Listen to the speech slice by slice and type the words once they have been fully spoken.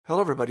Hello,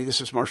 everybody. This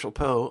is Marshall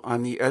Poe.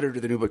 I'm the editor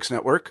of the New Books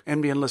Network.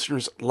 NBN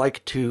listeners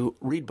like to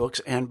read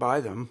books and buy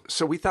them.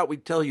 So we thought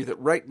we'd tell you that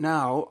right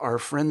now, our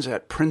friends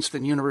at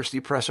Princeton University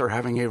Press are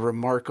having a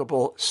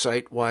remarkable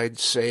site-wide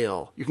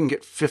sale. You can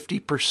get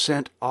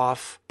 50%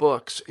 off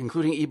books,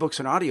 including ebooks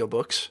and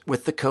audiobooks,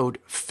 with the code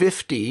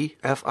 50,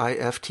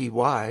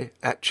 F-I-F-T-Y,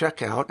 at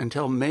checkout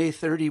until May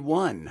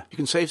 31. You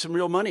can save some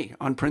real money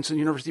on Princeton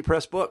University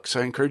Press books.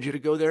 I encourage you to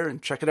go there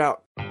and check it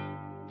out.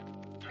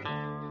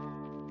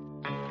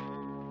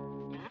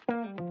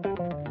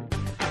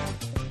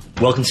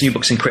 Welcome to New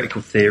Books in Critical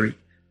Theory.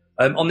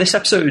 On this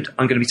episode,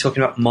 I'm going to be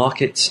talking about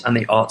markets and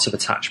the arts of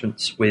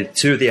attachment with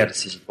two of the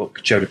editors of the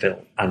book, Joe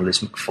DeVille and Liz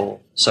McFall.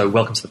 So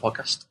welcome to the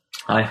podcast.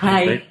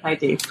 Hi,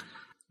 Dave.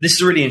 This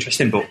is a really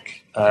interesting book,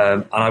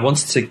 and I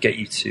wanted to get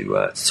you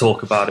to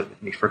talk about it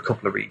with me for a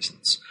couple of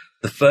reasons.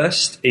 The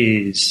first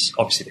is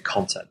obviously the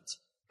content,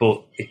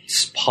 but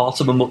it's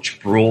part of a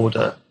much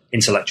broader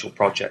intellectual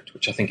project,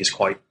 which I think is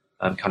quite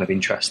kind of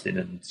interesting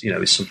and,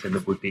 is something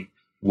that would be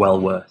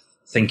well worth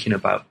thinking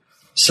about.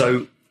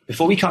 So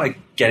before we kind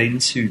of get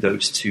into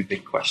those two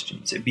big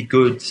questions, it'd be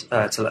good to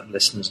let the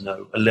listeners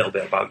know a little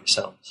bit about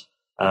yourselves.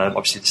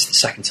 Obviously, this is the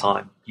second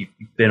time you've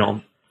been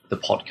on the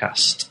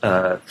podcast,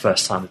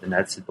 first time with an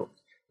edited book.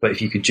 But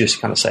if you could just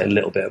kind of say a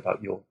little bit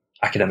about your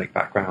academic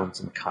background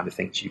and the kind of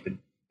things you've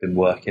been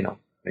working on.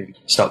 Maybe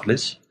start with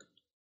Liz.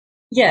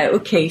 Yeah,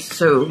 okay.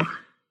 So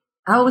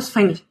I always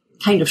kind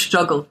of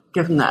struggle,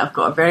 given that I've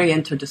got a very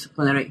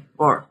interdisciplinary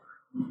or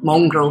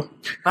mongrel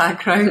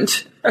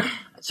background.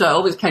 So I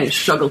always kind of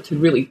struggle to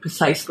really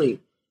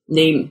precisely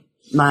name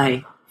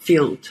my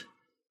field.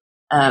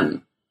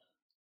 In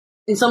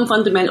some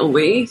fundamental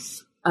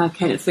ways, I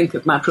kind of think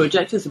of my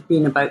project as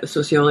being about the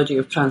sociology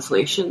of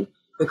translation,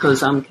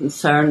 because I'm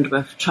concerned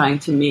with trying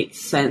to make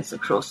sense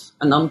across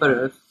a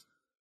number of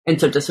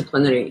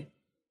interdisciplinary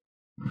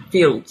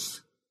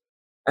fields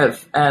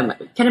of kind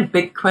of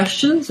big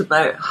questions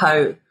about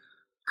how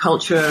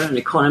culture and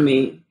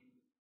economy,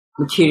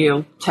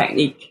 material,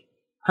 technique,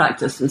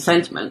 practice and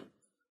sentiment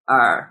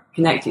are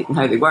connected and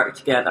how they work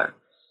together.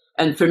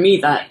 And for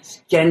me,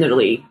 that's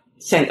generally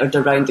centred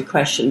around the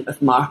question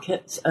of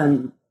markets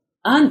and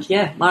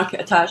market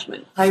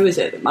attachment. How is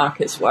it that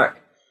markets work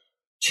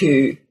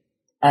to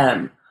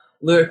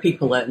lure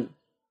people in,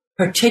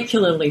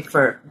 particularly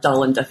for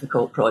dull and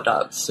difficult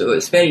products? So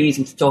it's very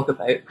easy to talk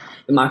about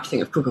the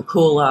marketing of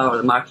Coca-Cola or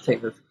the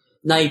marketing of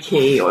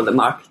Nike or the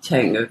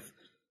marketing of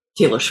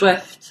Taylor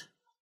Swift.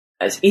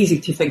 It's easy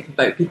to think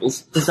about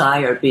people's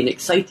desire being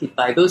excited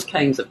by those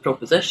kinds of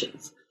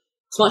propositions.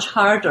 It's much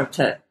harder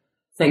to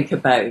think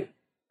about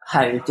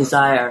how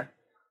desire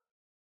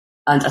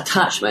and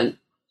attachment,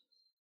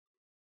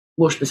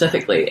 more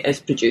specifically,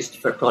 is produced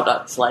for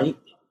products like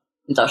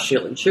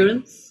industrial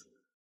insurance,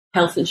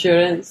 health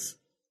insurance,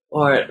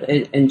 or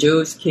in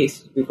Joe's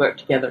case, we've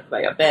worked together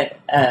quite a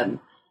bit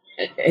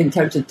in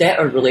terms of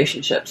debtor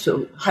relationships.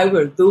 So how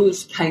are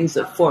those kinds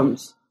of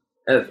forms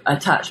of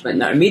attachment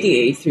that are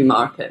mediated through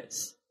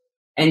markets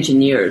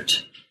engineered,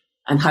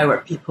 and how are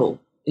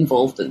people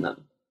involved in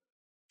them?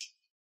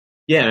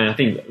 Yeah, and I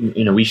think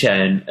we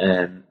share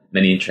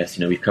many interests.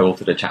 We've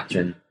co-authored a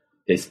chapter in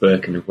this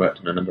book and have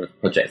worked on a number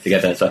of projects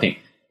together. So I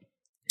think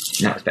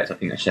in that respect,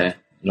 I share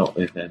a lot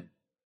with what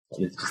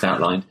Liz just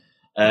outlined.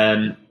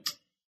 I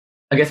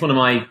guess one of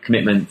my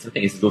commitments, I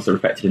think this is also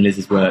reflected in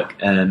Liz's work,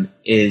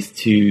 is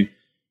to,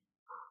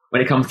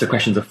 when it comes to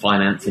questions of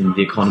finance and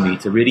the economy,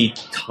 to really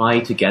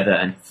tie together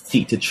and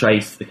seek to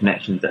trace the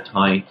connections that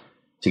tie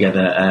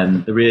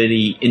together the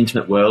really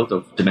intimate world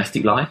of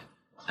domestic life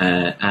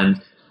and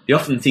the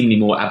often seemingly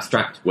more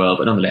abstract world,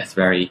 but nonetheless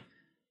very,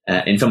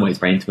 in some ways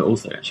very intimate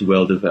also, actually,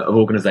 world of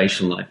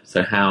organisational life.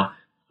 So how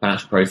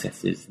financial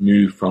processes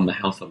move from the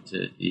household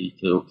to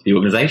the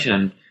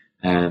organisation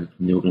and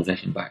from the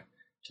organisation back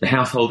to the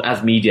household,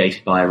 as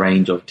mediated by a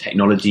range of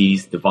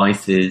technologies,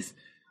 devices,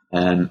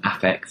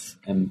 affects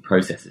and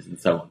processes and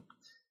so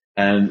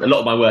on. A lot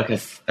of my work,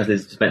 as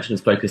Liz just mentioned,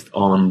 is focused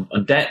on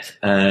debt.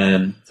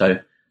 So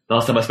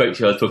last time I spoke to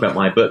you, I was talking about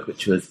my book,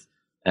 which was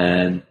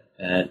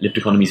Lived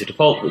Economies of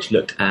Default, which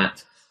looked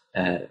at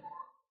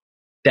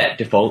debt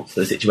default,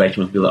 so the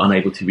situation when people are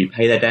unable to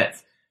repay their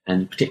debts,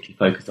 and particularly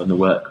focused on the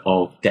work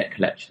of debt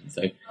collection.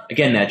 So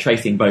again, they're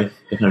tracing both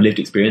the kind of lived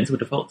experience of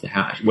default, so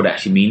what it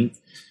actually means,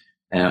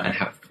 and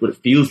what it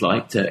feels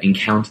like to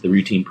encounter the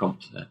routine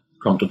prompt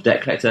of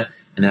debt collector,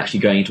 and then actually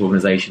going into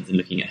organisations and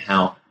looking at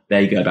how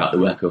they go about the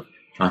work of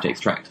trying to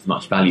extract as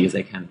much value as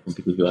they can from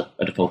people who are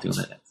defaulting on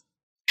their debts.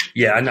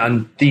 Yeah,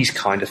 and these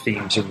kind of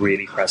themes are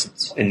really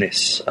present in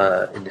this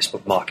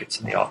book, Markets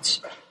and the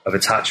Arts of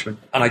Attachment.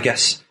 And I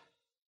guess,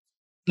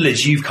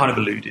 Liz, you've kind of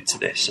alluded to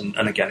this, and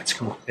again, it's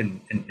come up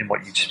in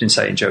what you've just been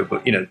saying, Joe,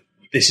 but,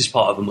 this is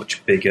part of a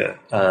much bigger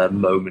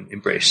moment in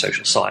British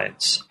social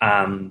science,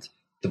 and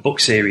the book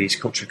series,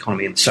 Culture,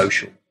 Economy and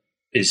Social,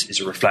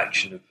 is a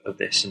reflection of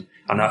this. And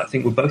I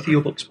think were both of your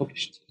books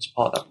published as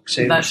part of that book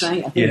series? That's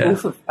right, I think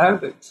both of our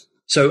books.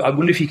 So I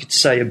wonder if you could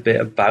say a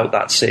bit about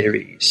that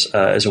series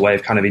as a way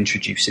of kind of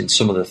introducing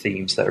some of the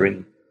themes that are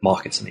in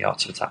Markets and the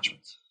Arts of Attachment.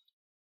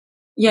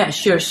 Yeah,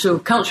 sure. So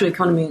Cultural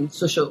Economy and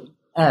Social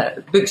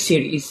book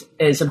series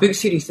is a book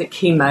series that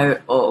came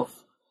out of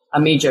a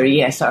major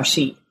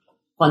ESRC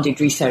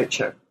funded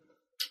researcher,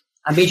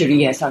 a major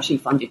ESRC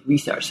funded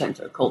research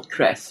centre called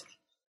CRESC,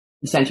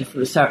 the Centre for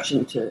Research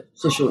into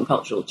Social and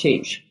Cultural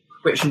Change,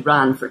 which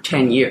ran for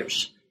 10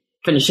 years,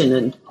 finishing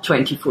in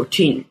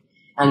 2014,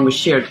 and was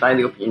shared by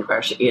the Open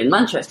University and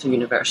Manchester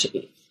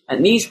University.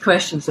 And these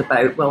questions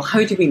about, well,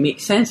 how do we make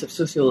sense of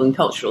social and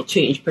cultural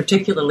change,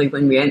 particularly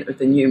when we enter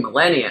the new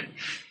millennium,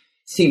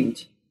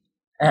 seemed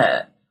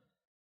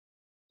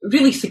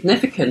really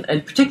significant,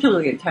 and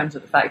particularly in terms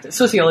of the fact that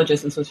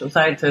sociologists and social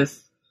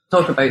scientists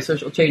talk about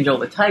social change all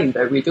the time,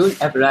 but we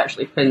don't ever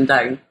actually pin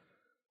down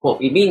what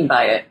we mean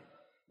by it.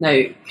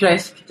 Now,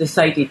 CRESC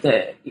decided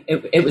that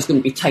it was going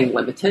to be time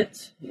limited.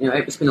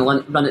 It was going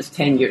to run its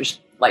 10 years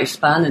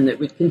lifespan, and it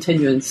would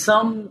continue in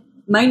some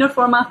minor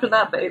form after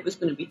that, but it was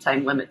going to be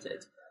time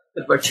limited.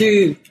 There were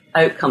two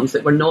outcomes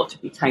that were not to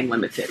be time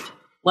limited.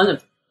 One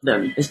of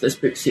them is this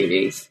book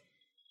series,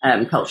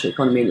 Cultural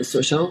Economy and the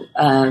Social,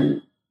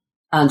 and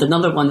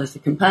another one is the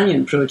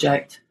companion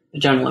project, the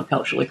Journal of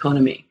Cultural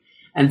Economy.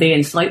 And they,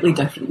 in slightly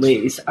different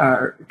ways,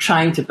 are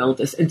trying to build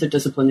this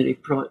interdisciplinary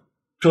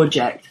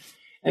project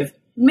of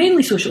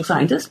mainly social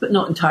scientists, but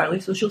not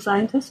entirely social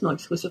scientists, not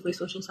exclusively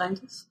social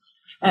scientists,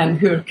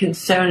 who are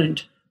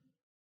concerned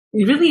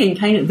really in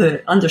kind of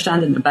the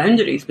understanding the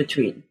boundaries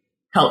between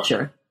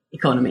culture,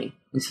 economy,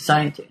 and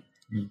society.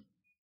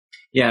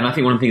 Yeah, and I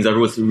think one of the things I've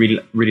always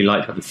really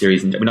liked about the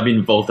series, and I've been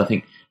involved, I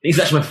think it's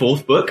actually my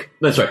fourth book.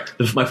 No, sorry,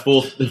 the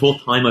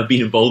fourth time I've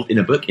been involved in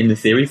a book in the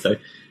series. So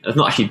it's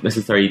not actually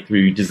necessarily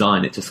through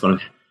design; it just kind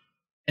of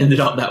ended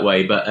up that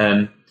way. But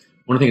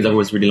one of the things I've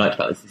always really liked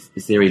about this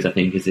series, I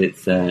think, is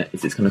its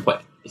kind of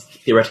quite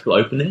theoretical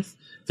openness.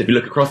 So if you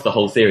look across the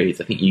whole series,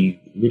 I think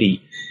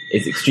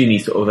it's extremely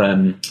sort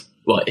of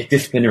it's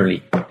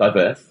disciplinarily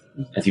diverse,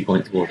 as you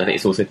point towards. I think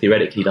it's also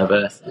theoretically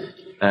diverse,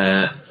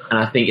 and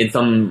I think in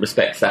some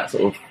respects that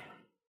sort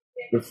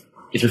of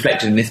is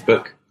reflected in this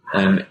book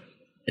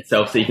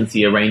itself. So you can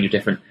see a range of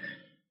different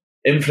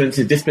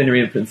influences,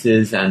 disciplinary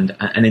influences, and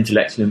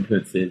intellectual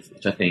influences,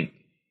 which I think,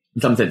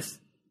 in some sense,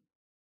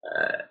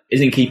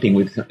 is in keeping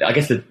with, I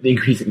guess, the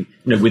increasing,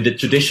 with the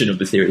tradition of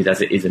the series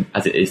as it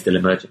is still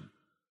emerging.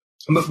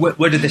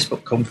 Where did this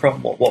book come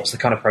from? What was the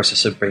kind of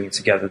process of bringing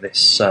together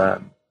this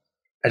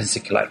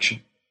edited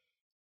collection?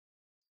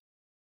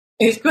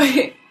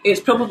 It's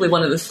probably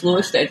one of the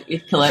slowest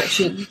edited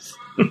collections.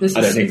 I'm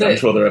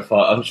sure there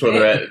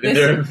are.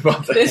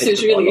 This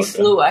is really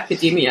slow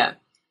academia.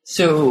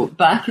 So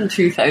back in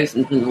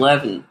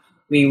 2011,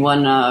 we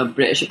won a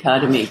British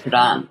Academy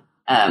grant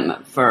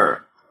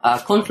for a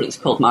conference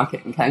called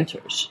Market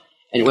Encounters,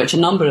 in which a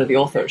number of the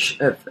authors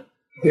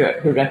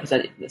who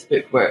represented this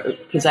book were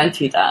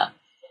presented at,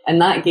 and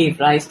that gave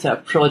rise to a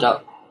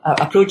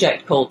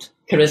project called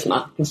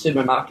Charisma,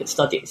 Consumer Market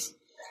Studies.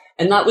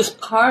 And that was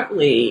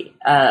partly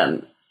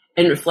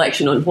in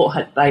reflection on what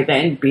had by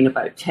then been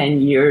about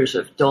 10 years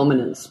of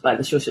dominance by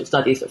the social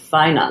studies of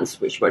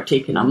finance, which were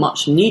taking a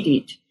much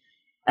needed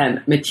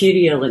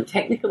material and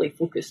technically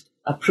focused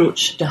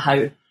approach to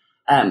how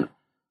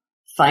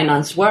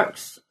finance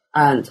works,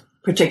 and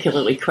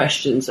particularly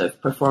questions of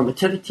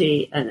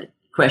performativity and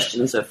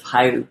questions of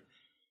how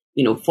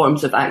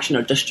forms of action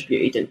are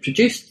distributed and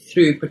produced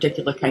through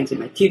particular kinds of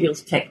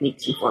materials,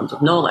 techniques, and forms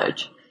of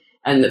knowledge.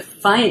 And the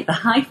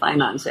high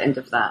finance end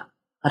of that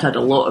had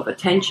a lot of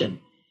attention.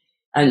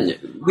 And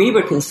we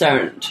were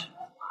concerned,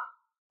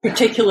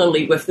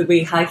 particularly with the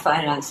way high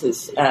finance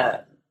is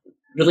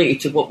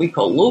related to what we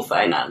call low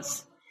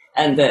finance,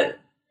 and that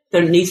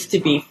there needs to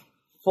be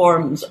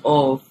forms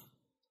of,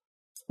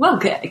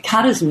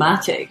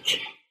 charismatic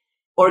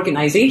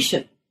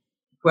organisation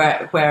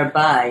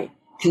whereby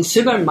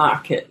consumer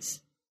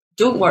markets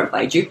don't work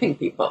by duping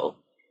people,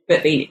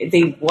 but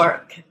they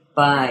work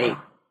by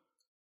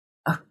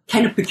a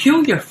kind of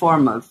peculiar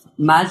form of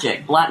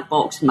magic, black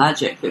box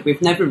magic, that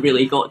we've never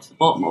really got to the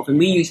bottom of. And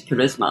we use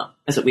charisma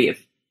as a way of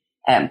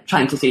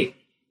trying to say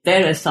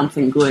there is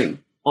something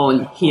going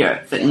on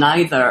here that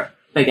neither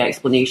big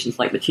explanations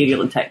like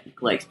material and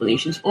technical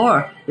explanations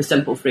or the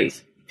simple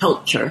phrase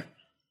culture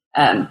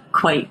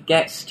quite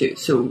gets to.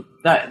 So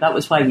that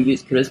was why we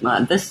used charisma.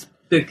 And this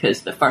book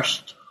is the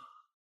first.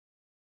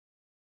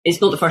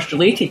 It's not the first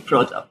related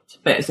product,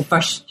 but it's the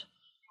first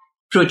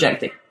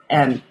project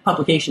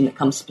publication that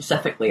comes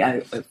specifically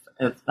out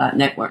of that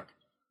network.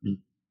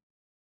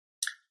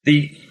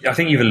 I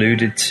think you've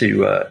alluded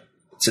to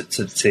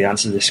the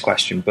answer to this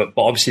question, but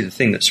obviously the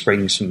thing that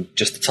springs from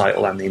just the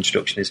title and the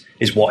introduction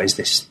is what is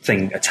this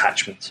thing,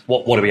 attachment?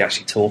 What are we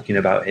actually talking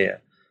about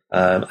here?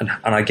 And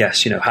I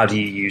guess, how do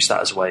you use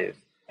that as a way of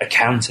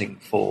accounting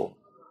for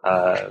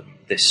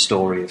this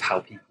story of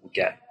how people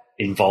get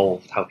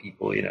involved, how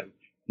people,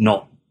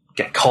 not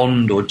get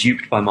conned or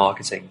duped by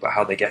marketing, but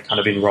how they get kind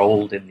of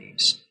enrolled in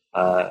these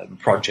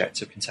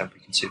projects of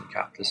contemporary consumer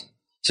capitalism.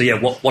 So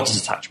what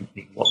does attachment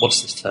mean? What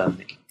does this term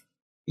mean?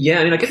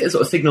 Yeah, I guess it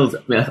sort of signals,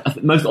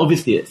 most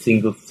obviously it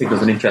signals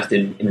an interest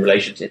in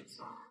relationships,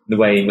 the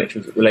way in which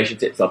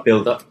relationships are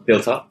built up,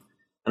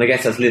 And I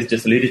guess, as Liz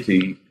just alluded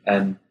to,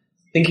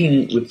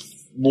 thinking with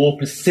more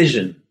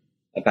precision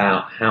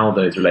about how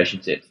those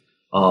relationships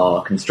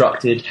are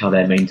constructed, how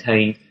they're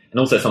maintained, and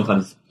also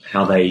sometimes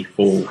how they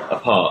fall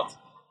apart.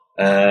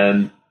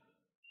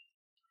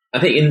 I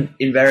think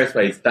in various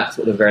ways, that's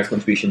what the various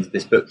contributions of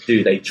this book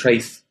do. They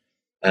trace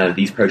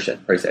these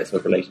process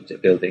of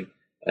relationship building,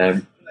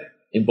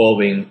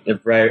 involving a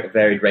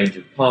varied range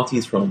of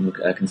parties, from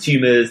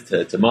consumers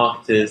to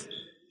marketers,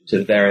 to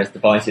the various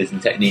devices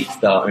and techniques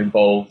that are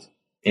involved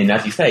in,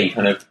 as you say,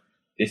 kind of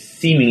this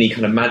seemingly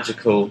kind of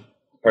magical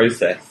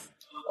process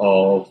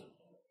of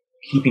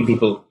keeping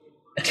people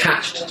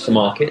attached to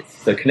markets,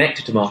 so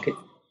connected to markets,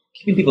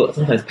 keeping people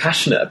sometimes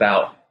passionate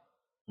about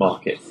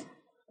markets.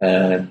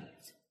 So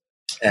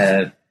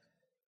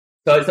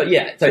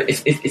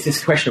it's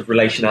this question of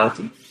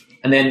relationality.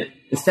 And then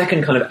the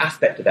second kind of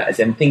aspect of that is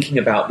then thinking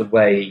about the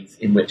ways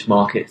in which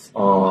markets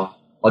are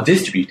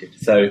distributed.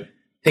 So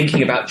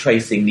thinking about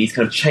tracing these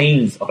kind of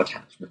chains of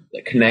attachment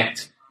that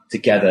connect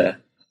together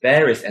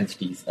various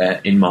entities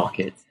in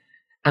markets,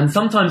 and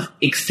sometimes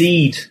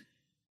exceed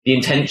the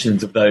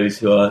intentions of those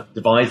who are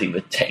devising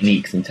the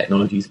techniques and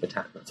technologies of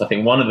attachment. So I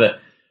think one of the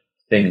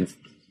things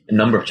a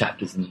number of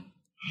chapters in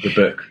the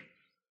book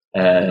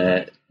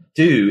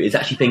do is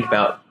actually think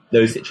about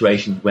those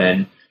situations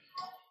when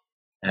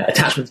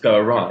attachments go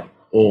awry,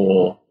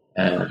 or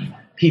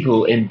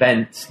people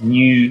invent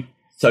new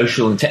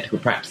social and technical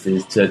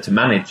practices to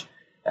manage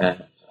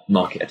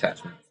market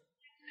attachments.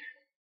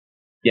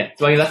 Yeah,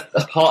 so I mean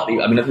that's partly.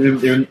 I mean, I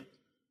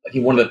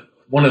think one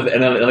of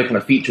another kind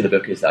of feature of the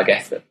book is, I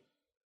guess, that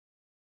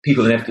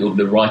people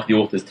inevitably, the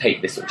authors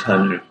take this sort of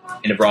turn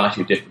in a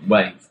variety of different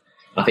ways.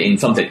 I think in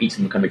some sense each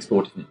of them kind of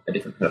explore a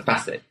different kind of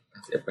facet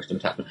of question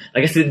of attachment. I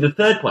guess the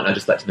third point I'd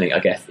just like to make, I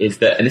guess, is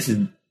that, and this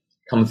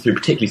comes through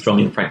particularly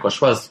strongly in Frank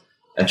Cauchois'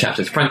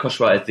 chapters. Frank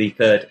Cauchois is the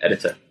third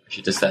editor, I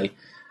should just say,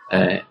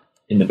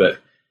 in the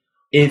book,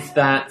 is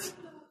that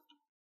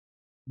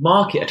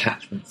market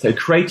attachment, so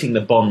creating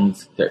the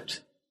bonds that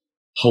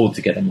hold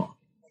together markets,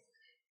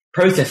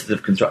 processes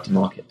of constructing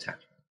market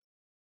attachment,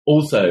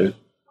 also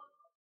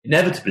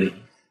inevitably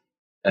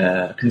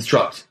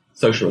construct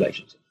social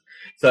relationships.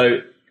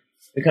 So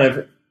the kind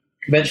of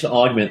conventional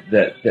argument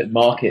that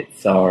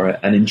markets are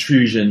an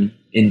intrusion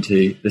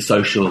into the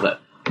social, that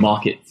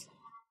markets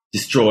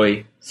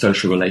destroy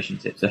social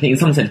relationships. I think in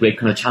some sense we're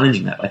kind of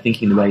challenging that by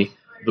thinking the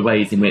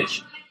ways in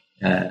which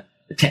the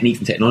techniques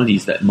and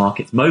technologies that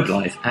markets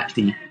mobilize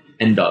actually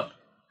end up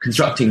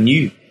constructing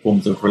new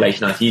forms of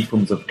relationality, new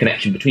forms of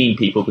connection between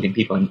people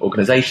and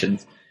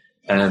organizations,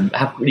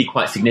 have really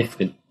quite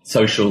significant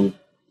social,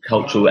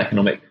 cultural,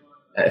 economic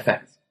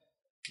effects.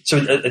 So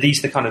are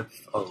these the kind of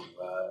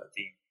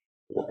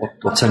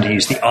what term to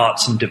use, the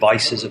arts and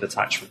devices of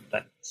attachment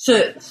then?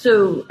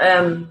 So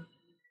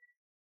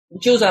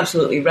Joe's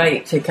absolutely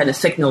right to kind of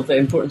signal the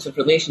importance of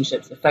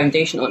relationships, the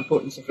foundational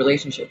importance of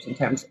relationships in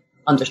terms of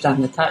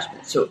understanding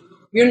attachment. So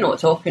we're not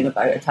talking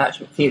about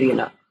attachment theory in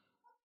a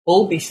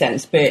Bowlby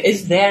sense, but it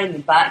is there in the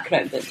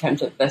background in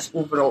terms of this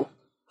overall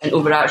and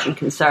overarching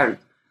concern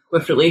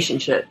with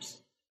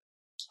relationships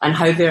and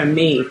how they're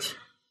made.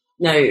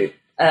 Now,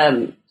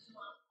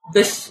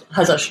 this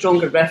has a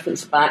stronger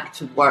reference back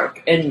to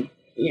work in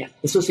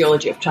the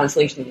sociology of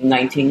translation in the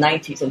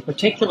 1990s, in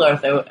particular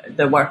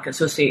the work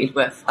associated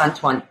with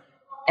Antoine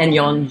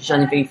Enyon,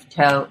 Geneviève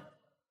Tell,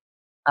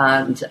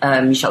 and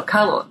Michel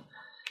Callon,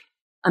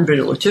 and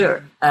Bruno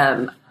Latour.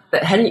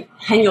 But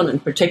Henyon in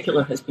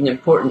particular has been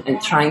important in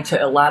trying to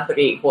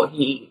elaborate what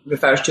he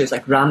refers to as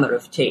like grammar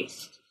of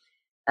taste.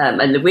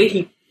 And the way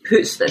he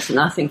puts this, and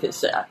I think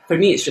it's, for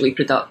me it's really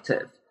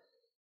productive,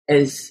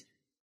 is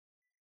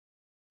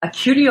a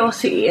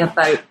curiosity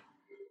about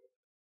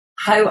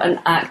how an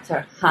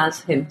actor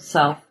has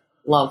himself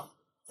love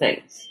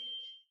things.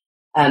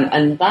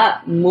 And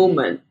that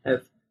moment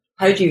of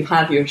how do you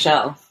have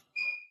yourself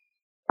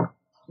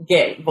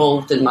get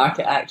involved in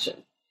market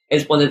action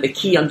is one of the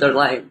key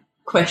underlying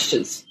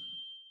questions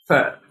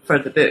for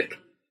the book.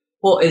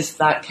 What is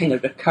that kind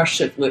of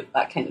recursive loop,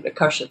 that kind of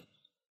recursive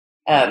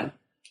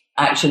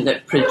action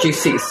that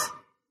produces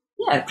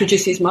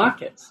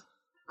markets?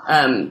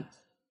 That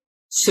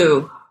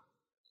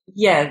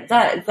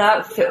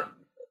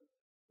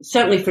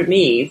certainly for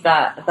me,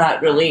 that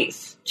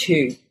relates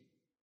to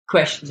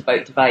questions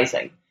about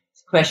devising,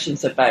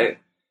 questions about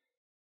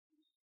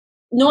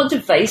not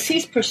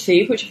devices per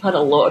se, which have had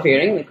a lot of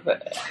airing, the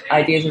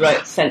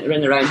ideas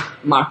centering around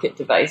market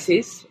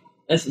devices.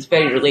 This is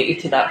very related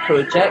to that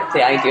project,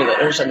 the idea that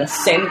there's an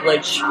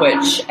assemblage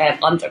which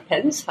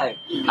underpins how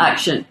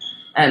action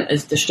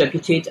is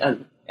distributed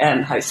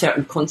and how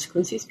certain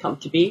consequences come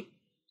to be.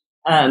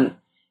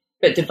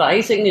 But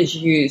devising is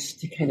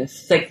used to kind of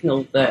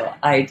signal the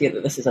idea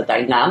that this is a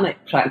dynamic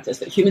practice,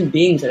 that human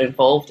beings are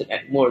involved in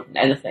it more than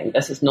anything.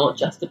 This is not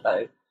just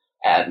about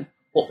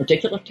what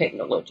particular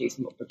technologies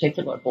and what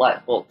particular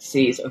black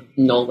boxes of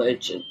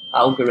knowledge and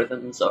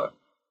algorithms or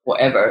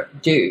whatever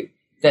do.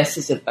 This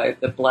is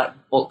about the black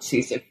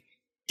boxes of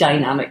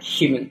dynamic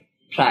human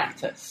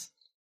practice.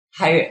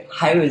 How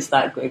is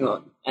that going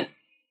on? And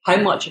how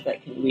much of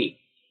it can we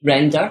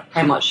render,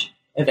 how much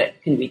of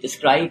it can we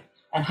describe,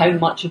 and how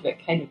much of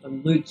it kind of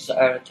eludes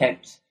our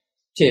attempts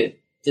to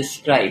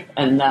describe.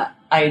 And that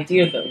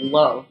idea that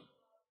love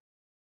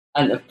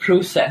and the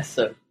process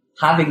of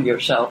having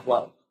yourself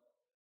loved,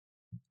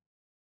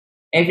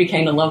 every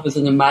kind of love is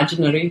an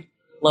imaginary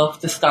love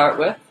to start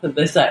with.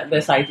 This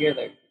idea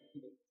that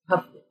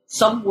have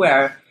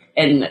somewhere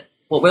in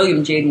what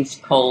William James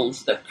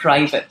calls the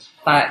private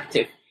fact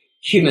of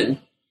human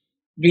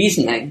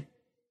reasoning,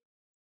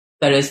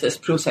 there is this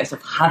process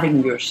of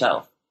having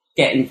yourself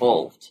get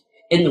involved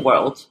in the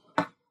world,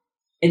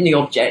 in the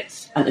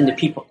objects, and in the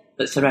people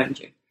that surround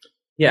you.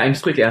 Yeah, and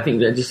just quickly, I think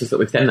that just to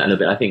sort of extend that a little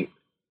bit, I think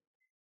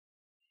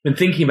when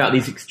thinking about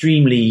these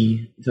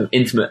extremely sort of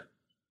intimate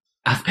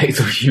aspects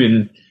of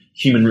human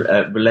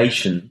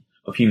relation,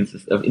 of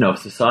of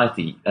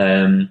society,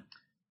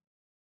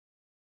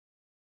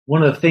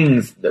 one of the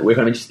things that we're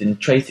kind of interested in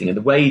tracing are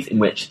the ways in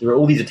which there are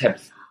all these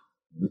attempts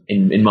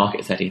in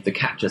market settings to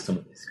capture some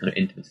of this kind of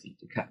intimacy,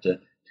 to capture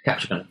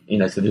kind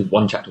of, so there's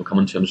one chapter we'll come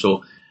on to, I'm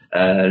sure,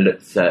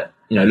 looks at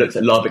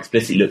love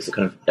explicitly, looks at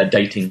kind of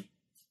dating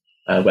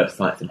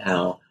websites and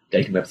how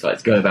dating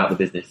websites go about the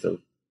business of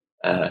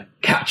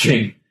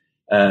capturing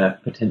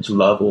potential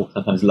love or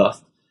sometimes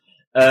lust.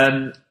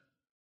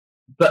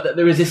 But that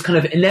there is this kind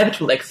of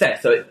inevitable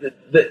excess, so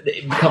that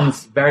it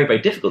becomes very, very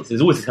difficult. So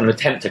there's always this kind of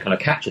attempt to kind of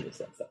capture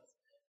this excess,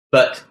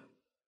 but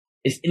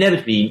it's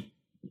inevitably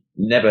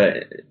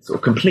never sort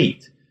of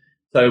complete.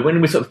 So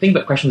when we sort of think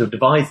about questions of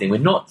devising, we're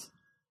not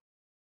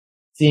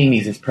seeing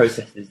these as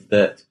processes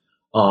that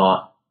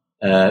are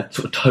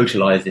sort of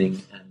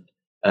totalizing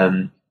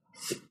and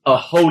are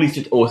wholly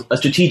or are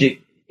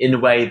strategic in a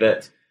way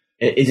that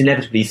is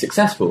inevitably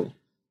successful.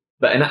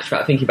 But in actual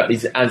fact, thinking about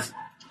these as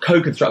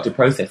co-constructed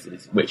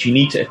processes, which you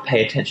need to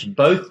pay attention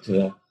both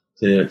to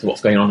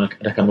what's going on at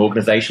a kind of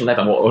organizational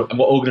level and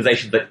what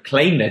organizations that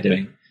claim they're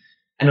doing,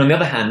 and on the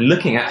other hand,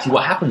 looking at actually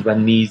what happens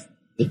when these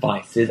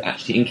devices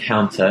actually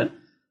encounter,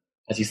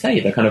 as you say,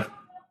 the kind of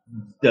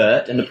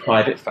dirt and the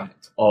private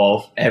fact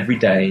of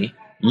everyday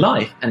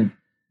life, and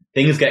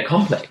things get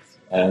complex.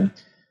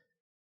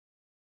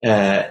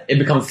 It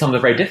becomes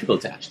something very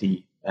difficult to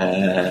actually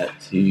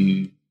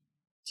to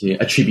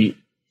attribute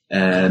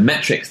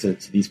metrics to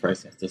these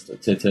processes,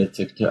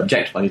 to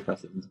objectify these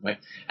processes in some way.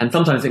 And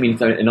sometimes it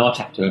means in our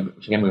chapter,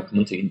 which again we'll come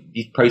on to,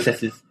 these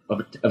processes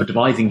of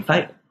devising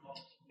fail,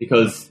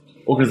 because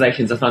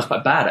organizations are sometimes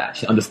quite bad at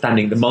actually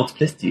understanding the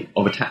multiplicity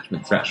of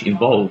attachments that are actually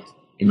involved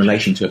in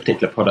relation to a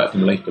particular product,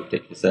 in relation to a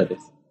particular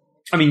service.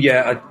 I mean,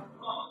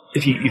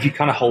 if you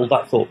kind of hold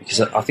that thought, because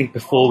I think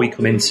before we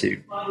come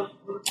into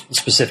the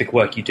specific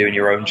work you do in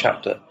your own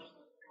chapter,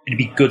 it'd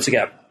be good to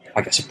get,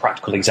 I guess, a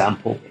practical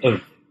example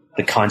of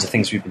the kinds of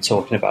things we've been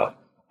talking about.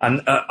 And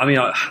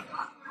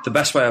the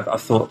best way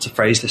I've thought to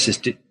phrase this is,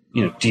 do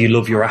you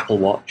love your Apple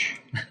Watch?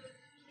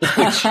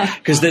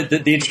 Because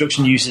the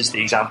introduction uses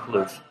the example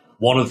of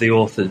one of the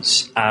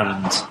authors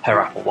and her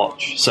Apple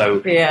Watch.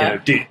 So, do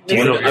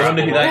you love your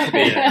Apple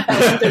Watch?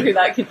 I wonder who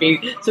that could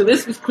be. So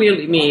this was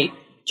clearly me.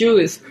 Joe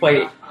is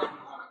quite,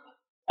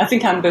 I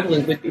think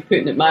ambivalent would be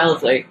putting it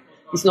mildly.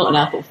 He's not an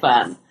Apple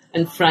fan.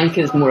 And Frank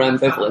is more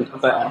ambivalent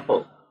about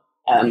Apple.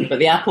 But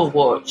the Apple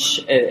Watch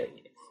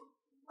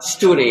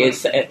story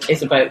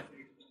is about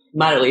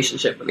my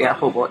relationship with the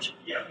Apple Watch,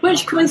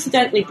 which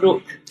coincidentally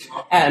broke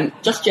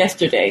just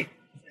yesterday.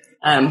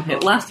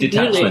 It lasted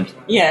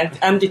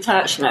I'm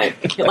detached now.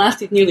 It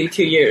lasted nearly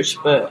 2 years,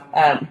 but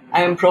I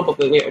am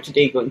probably later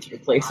today going to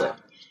replace it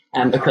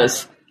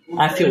because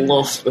I feel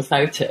lost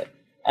without it.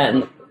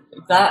 And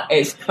that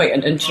is quite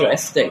an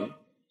interesting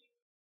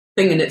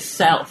thing in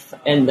itself,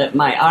 in that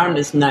my arm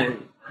is now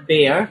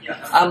bare.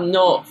 I'm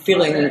not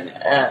feeling,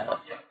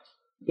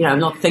 I'm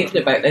not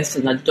thinking about this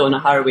in a Donna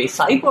Haraway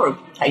cyborg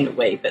kind of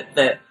way, but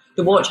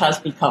the watch has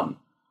become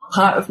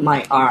part of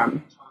my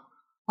arm,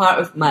 part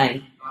of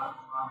my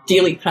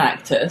daily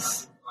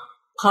practice,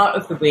 part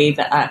of the way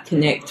that I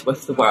connect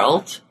with the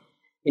world.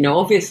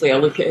 Obviously I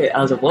look at it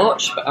as a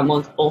watch, but I'm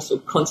also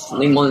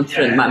constantly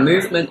monitoring my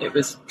movement. It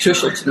was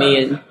crucial to me,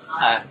 and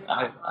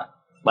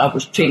I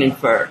was training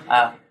for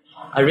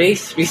a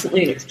race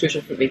recently, and it was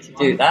crucial for me to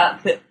do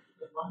that. But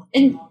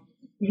in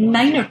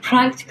minor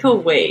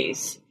practical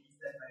ways,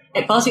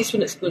 it buzzes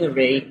when it's going to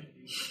rain.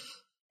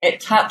 It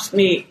taps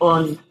me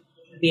on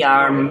the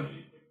arm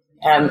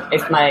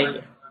if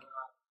my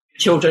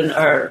children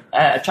are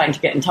trying to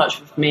get in touch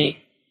with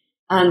me.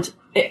 And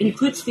it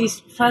includes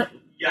these...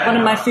 One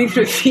of my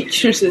favourite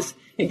features is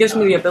it gives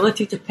me the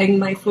ability to ping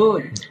my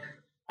phone.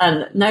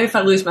 And now if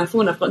I lose my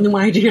phone, I've got no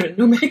idea and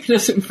no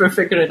mechanism for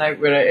figuring out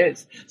where it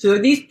is. So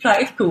these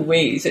practical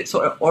ways, it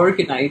sort of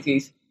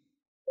organises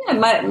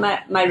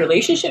my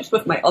relationships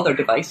with my other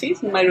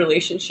devices and my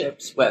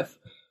relationships with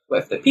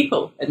the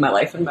people in my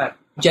life and my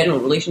general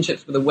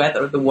relationships with the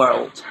weather of the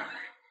world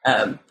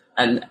and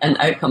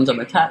outcomes I'm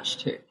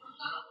attached to.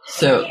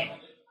 So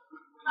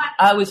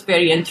I was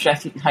very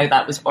interested in how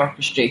that was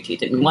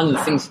orchestrated, and one of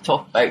the things to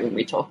talk about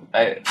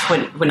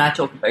when I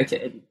talk about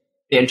it in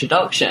the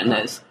introduction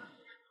is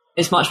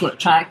it's much more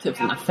attractive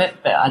than a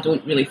Fitbit. I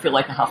don't really feel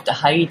like I have to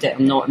hide it.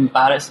 I'm not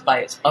embarrassed by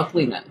its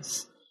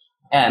ugliness.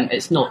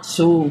 It's not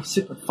so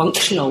super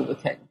functional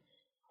looking.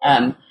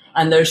 And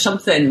there's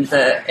something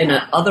that in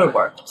other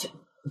work,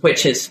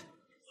 which is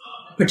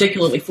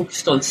particularly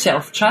focused on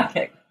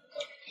self-tracking,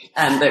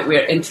 that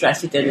we're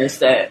interested in, is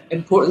the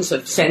importance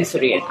of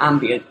sensory and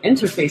ambient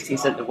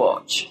interfaces in the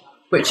watch,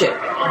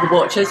 the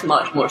watch is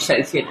much more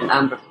sentient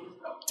and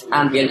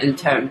ambient in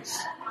terms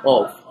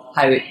of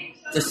how it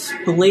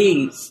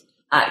displays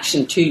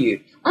action to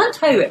you and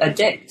how it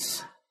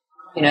addicts.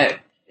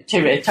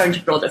 To return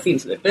to broader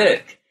themes of the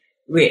book,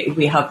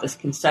 we have this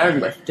concern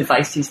with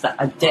devices that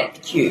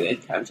addict you in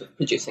terms of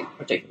producing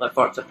particular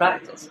forms of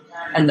practice.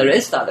 And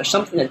there's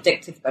something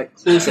addictive about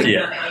closing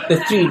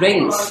the 3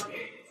 rings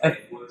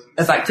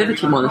of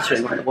activity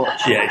monitoring on the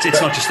watch. Yeah,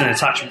 it's not just an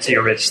attachment to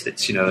your wrist,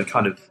 it's,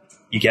 kind of,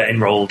 you get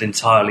enrolled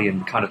entirely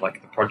in kind of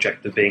like the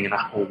project of being an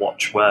Apple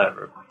Watch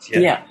wearer.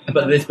 Yeah.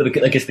 But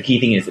I guess the key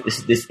thing is that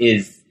this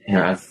is,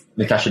 as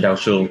Natasha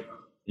Dalshall,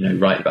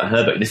 write about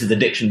her book, this is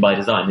addiction by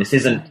design. This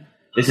is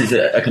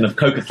a kind of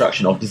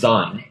co-construction of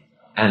design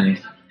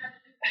and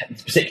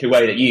the particular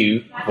way that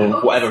you, for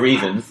whatever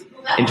reasons,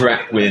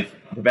 interact with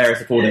the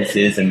various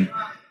affordances and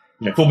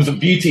forms of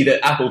beauty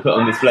that Apple put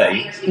on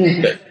display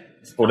that,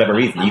 for whatever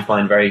reason, you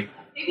find very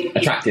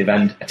attractive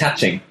and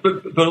attaching.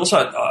 But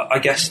also, I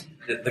guess,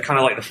 the kind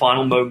of like the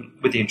final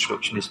moment with the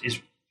introduction is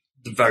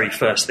the very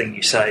first thing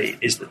you say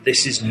is that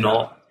this is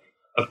not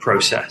a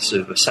process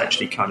of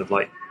essentially kind of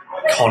like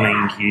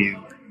conning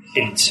you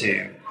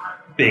into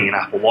being an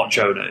Apple Watch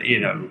owner.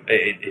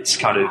 It's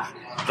kind of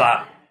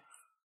that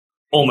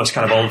almost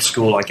kind of old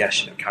school, I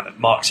guess, kind of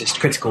Marxist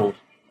critical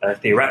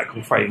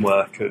theoretical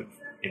framework of,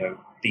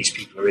 these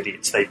people are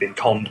idiots, they've been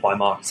conned by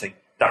marketing.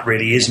 That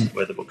really isn't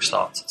where the book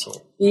starts at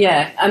all.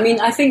 Yeah, I mean,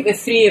 I think the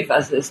 3 of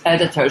us as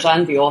editors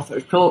and the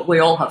authors probably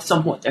all have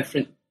somewhat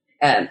different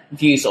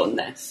views on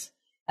this.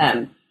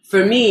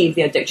 For me,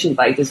 the addiction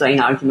by design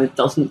argument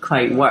doesn't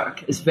quite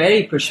work. It's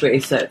very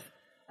persuasive.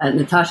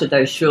 Natasha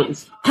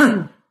Dalshall's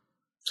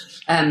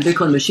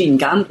book on machine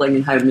gambling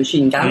and how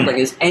machine gambling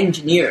is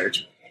engineered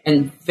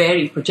in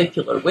very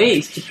particular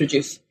ways to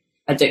produce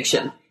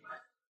addiction.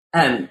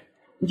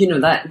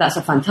 That's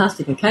a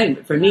fantastic account,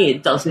 but for me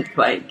it doesn't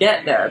quite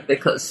get there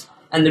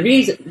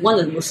one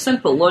of the most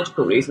simple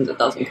logical reasons it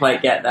doesn't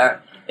quite get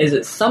there is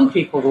that some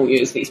people will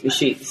use these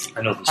machines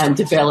and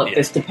develop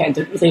this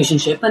dependent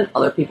relationship and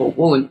other people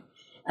won't.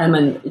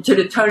 And to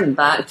return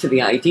back to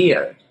the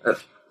idea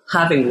of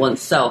having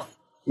oneself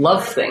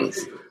love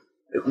things,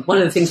 one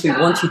of the things we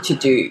wanted to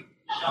do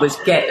was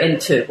get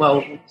into,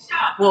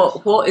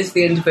 what is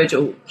the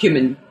individual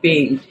human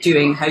being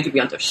doing? How do we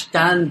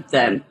understand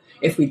them?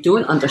 If we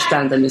don't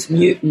understand them as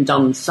mute and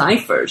dumb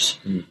ciphers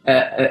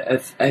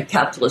of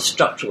capitalist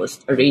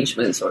structuralist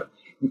arrangements or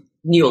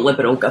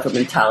neoliberal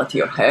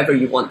governmentality or however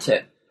you want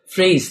to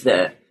phrase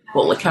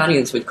what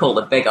Lacanians would call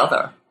the big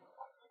other,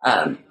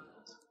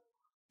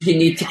 you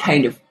need to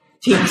kind of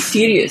take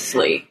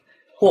seriously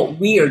what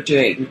we are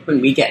doing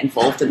when we get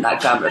involved in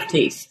that grammar of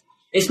taste.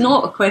 It's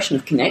not a question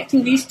of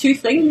connecting these 2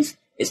 things,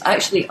 it's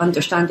actually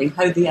understanding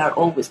how they are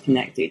always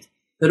connected.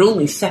 They're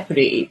only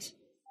separated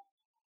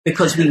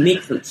because we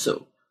make them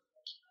so.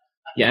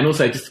 Yeah, and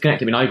also just to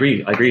connect, I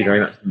agree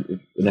very much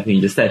with everything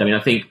you just said. I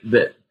think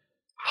that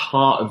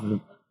part of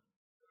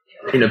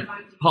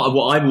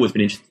what I've always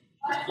been interested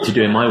to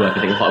do in my work,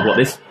 I think part of what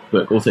this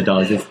book also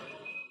does is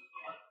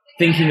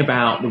thinking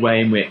about the way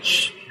in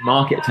which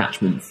market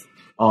attachments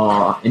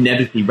are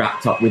inevitably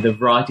wrapped up with a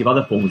variety of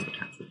other forms of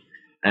attachment.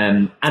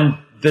 And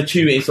the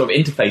 2 sort of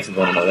interface with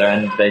one another,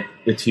 and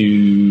the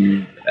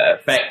 2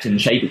 affect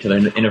and shape each other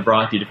in a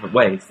variety of different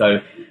ways. So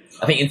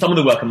I think in some of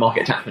the work on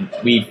market attachment,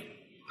 we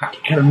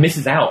kind of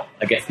misses out,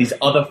 I guess, these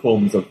other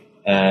forms of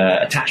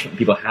attachment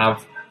people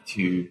have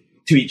to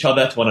each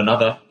other, to one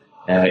another,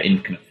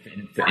 in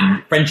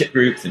friendship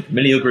groups and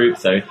familial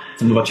groups. So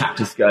some of our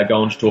chapters go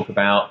on to talk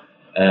about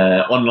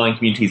online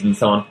communities and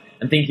so on,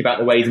 and thinking about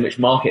the ways in which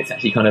markets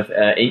actually kind of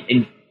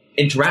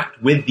interact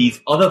with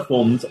these other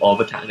forms of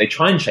attachment. They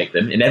try and shape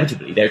them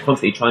inevitably. They're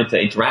constantly trying to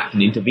interact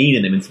and intervene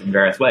in them in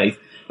various ways.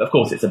 But of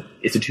course, it's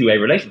a 2-way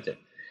relationship.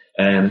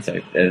 These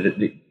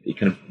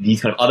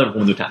kind of other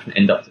forms of attachment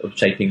end up sort of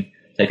shaping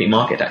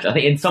market attachment. I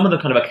think in some of the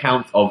kind of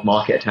accounts of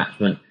market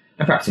attachment,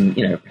 and perhaps in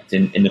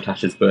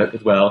Natasha's book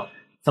as well,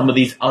 some of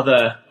these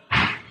other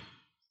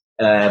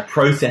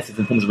processes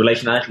and forms of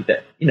relationality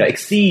that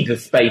exceed the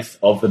space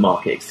of the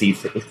market, exceed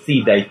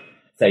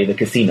say the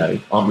casino,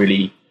 aren't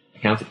really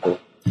accounted for.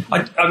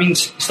 I mean,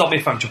 stop me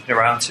if I'm jumping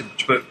around too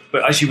much, but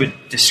as you were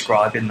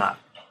describing that,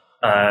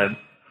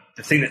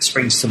 the thing that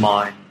springs to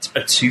mind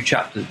are 2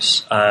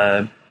 chapters.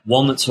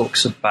 One that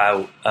talks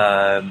about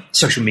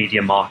social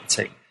media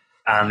marketing,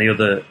 and the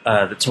other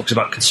that talks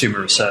about consumer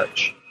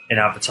research in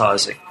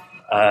advertising.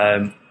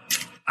 And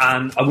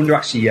I wonder,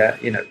 actually,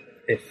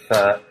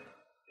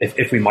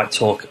 if we might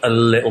talk a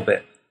little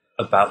bit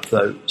about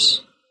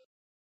those.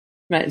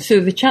 Right. So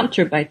the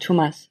chapter by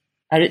Thomas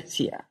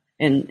Aritzia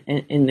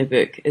in the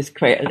book is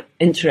quite an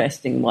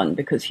interesting one,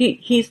 because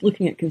he's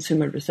looking at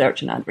consumer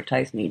research and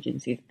advertising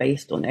agencies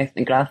based on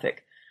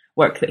ethnographic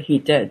work that he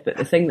did. But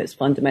the thing that's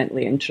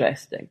fundamentally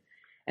interesting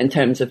in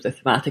terms of the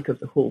thematic of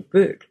the whole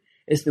book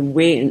is the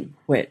way in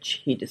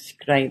which he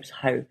describes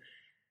how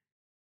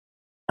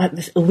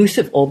this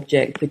elusive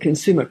object, the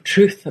consumer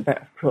truth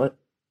about a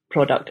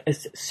product,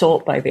 is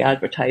sought by the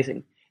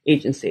advertising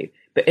agency.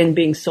 But in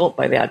being sought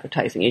by the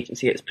advertising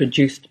agency, it's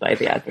produced by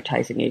the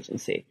advertising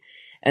agency.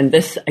 And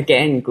this,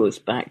 again, goes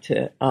back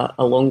to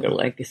a longer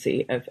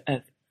legacy of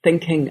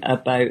thinking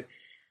about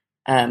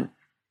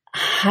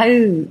how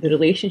the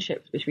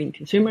relationships between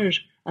consumers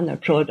and their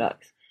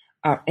products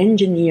are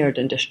engineered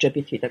and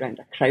distributed around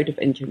a crowd of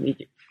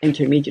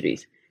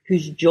intermediaries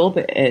whose job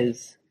it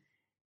is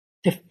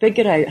to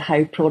figure out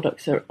how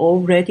products are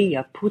already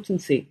a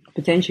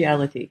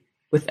potentiality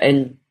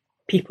within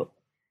people.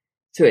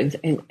 So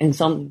in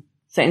some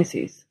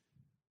senses,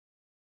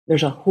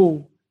 there's a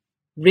whole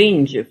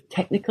range of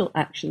technical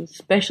actions,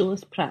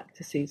 specialist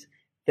practices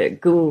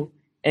that go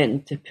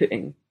into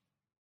putting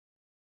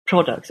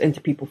products into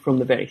people from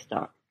the very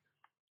start.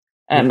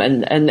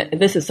 And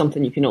this is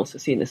something you can also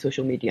see in the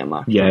social media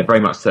market. Yeah, very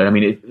much so. I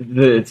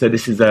mean, so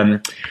this is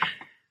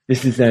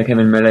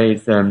Kevin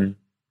Millet's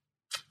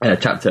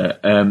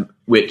chapter,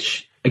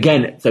 which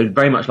again, so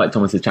very much like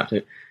Thomas's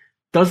chapter,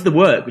 does the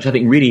work which I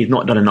think really is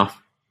not done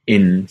enough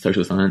in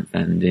social science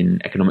and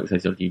in economic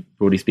sociology,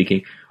 broadly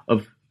speaking,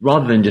 of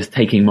rather than just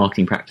taking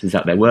marketing practices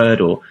at their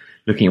word or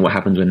looking at what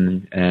happens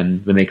when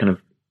they kind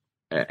of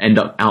end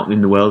up out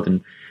in the world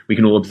and we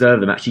can all observe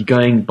them, actually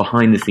going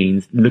behind the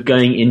scenes,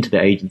 going into the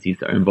agencies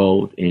that are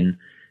involved in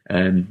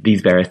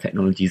these various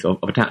technologies of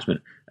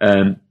attachment.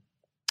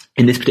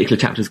 In this particular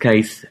chapter's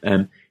case,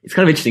 it's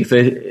kind of interesting. So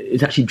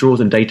it actually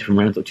draws on data from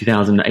around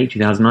 2008,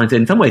 2009. So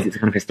in some ways, it's a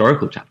kind of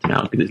historical chapter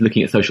now because it's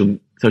looking at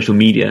social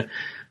media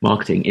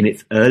marketing in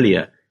its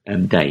earlier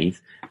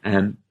days.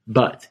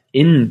 But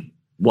in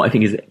what I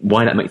think is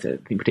why that makes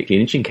it a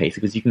particularly interesting case,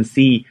 because you can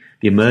see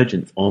the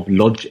emergence of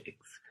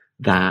logics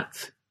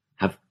that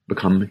have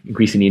become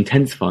increasingly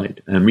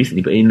intensified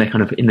recently, but in their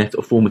sort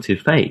of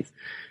formative phase.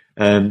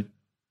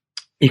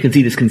 You can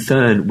see this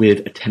concern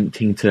with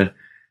attempting to.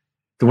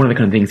 So one of the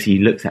kind of things he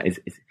looks at is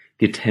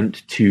the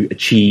attempt to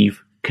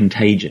achieve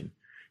contagion,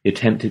 the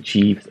attempt to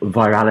achieve sort of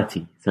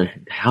virality. So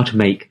how to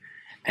make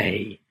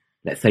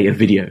let's say a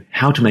video,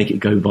 how to make it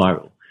go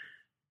viral.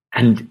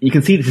 And you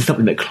can see this is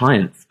something that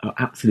clients are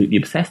absolutely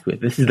obsessed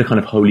with. This is the kind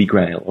of holy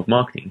grail of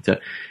marketing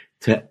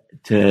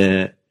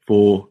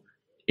for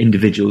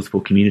individuals,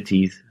 for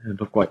communities,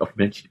 but quite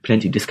often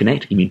plenty of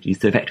disconnected communities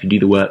to effectively do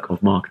the work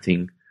of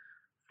marketing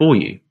for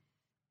you.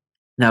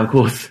 Now, of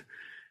course,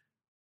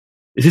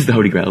 this is the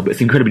holy grail, but it's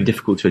incredibly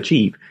difficult to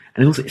achieve.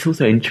 And it's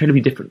also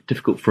incredibly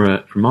difficult for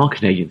a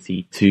marketing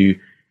agency to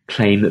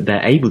claim that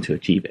they're able to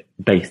achieve it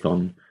based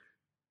on,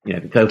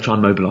 they'll try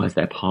and mobilize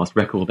their past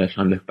record, they'll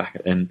try and look back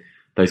at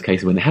those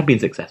cases when they have been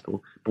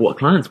successful. But what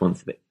clients want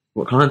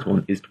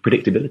is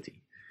predictability.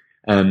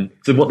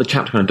 So what the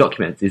chapter kind of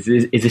documents is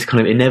this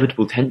kind of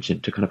inevitable tension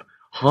to kind of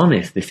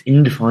harness this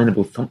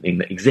indefinable something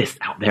that exists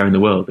out there in the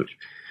world, which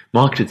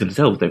marketers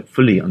themselves don't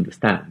fully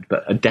understand,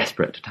 but are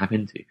desperate to tap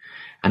into,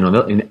 and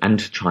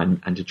to try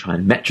and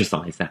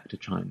metricize that, to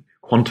try and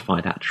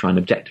quantify that, to try and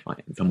objectify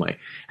it in some way,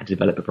 and to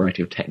develop a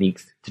variety of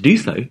techniques to do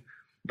so.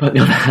 But on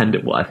the other hand,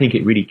 what I think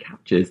it really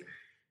captures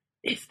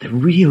is the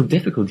real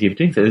difficulty of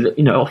doing so.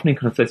 Often in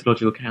kind of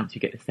sociological accounts, you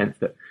get the sense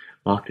that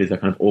marketers are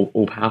kind of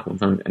all powerful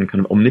and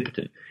kind of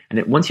omnipotent.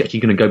 And once you're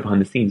actually going to go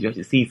behind the scenes, you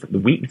actually see some of the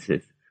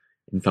weaknesses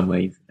in some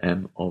ways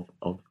of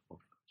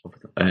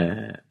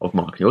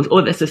marketing,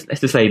 or let's just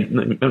say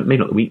maybe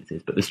not the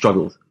weaknesses, but the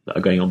struggles that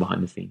are going on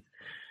behind the scenes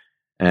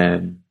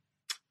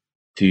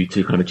to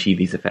kind of achieve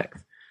these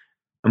effects.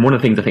 And one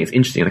of the things I think is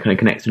interesting, and it kind of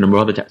connects to a number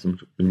of other chapters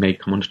we may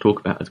come on to talk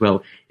about as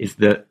well, is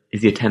the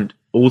attempt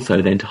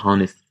also then to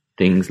harness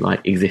things like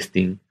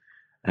existing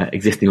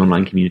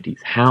online communities.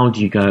 How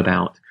do you go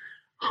about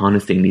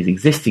harnessing these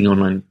existing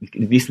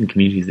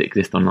communities that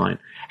exist online?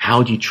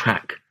 How do you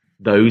track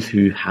those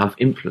who have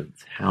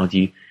influence? How do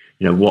you,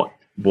 what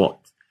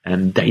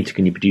data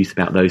can you produce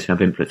about those who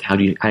have influence? How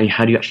do you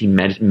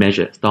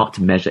actually start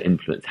to measure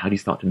influence? How do you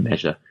start to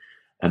measure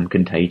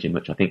contagion?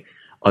 Which I think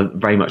are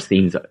very much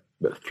themes that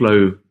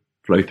flow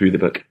through the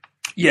book.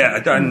 Yeah,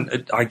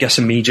 and I guess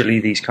immediately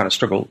these kind of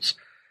struggles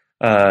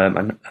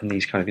and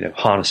these kind of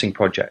harnessing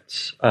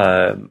projects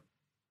are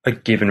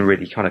given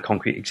really kind of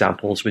concrete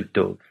examples with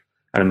Dove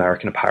and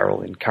American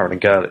Apparel in Carolyn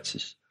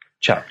Gerlitz's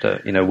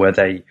chapter. Where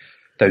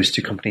those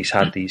two companies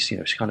had these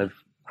kind of,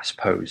 I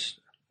suppose,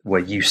 we're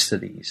used to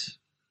these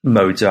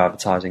modes of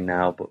advertising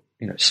now, but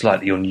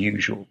slightly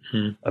unusual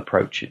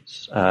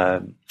approaches.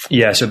 So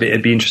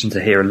it'd be interesting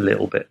to hear a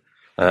little bit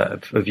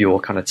of your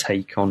kind of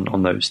take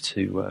on those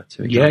two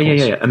examples.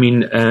 Yeah. I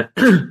mean,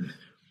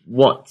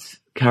 what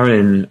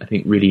Carolyn I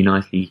think really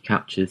nicely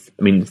captures.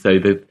 I mean, so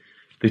the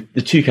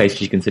two cases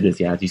she considers,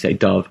 as you say,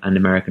 Dove and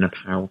American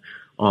Apparel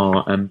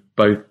are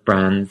both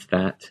brands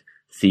that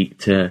seek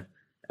to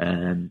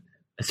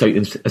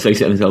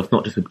associate themselves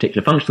not just with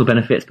particular functional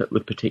benefits, but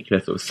with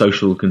particular sort of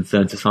social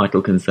concerns,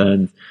 societal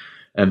concerns,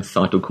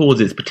 societal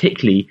causes,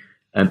 particularly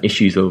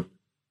issues of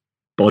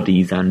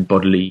bodies and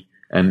bodily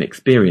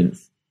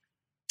experience.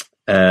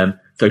 So,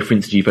 for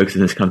instance, you focus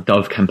on this kind of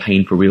Dove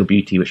campaign for real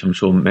beauty, which I'm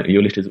sure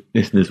your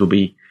listeners will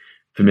be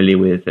familiar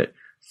with, that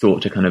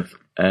sought to kind of,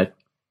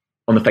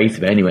 on the face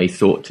of it anyway,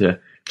 sought to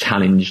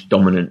challenge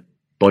dominant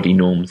body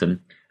norms and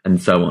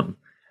so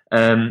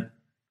on.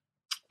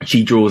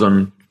 She draws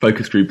on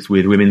focus groups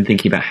with women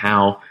thinking about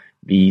how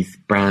these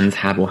brands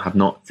have or have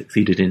not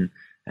succeeded in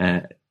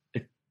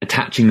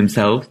attaching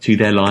themselves to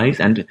their lives,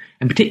 and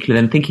in particular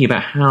then thinking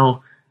about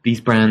how these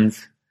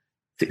brands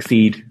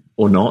succeed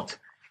or not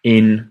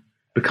in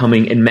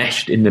becoming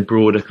enmeshed in the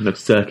broader kind of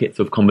circuits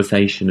of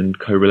conversation and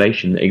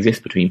correlation that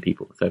exist between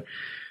people. So,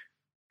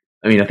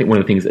 I mean, I think one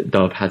of the things that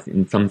Dove has,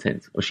 in some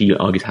sense, or she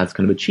argues has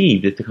kind of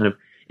achieved, is to kind of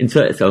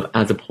insert itself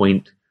as a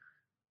point,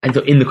 and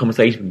so in the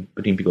conversation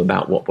between people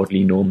about what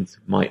bodily norms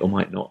might or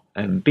might not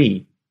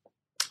be.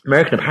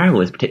 American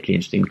Apparel is particularly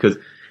interesting because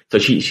so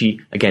she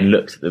again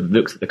looks at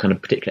the kind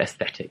of particular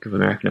aesthetic of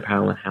American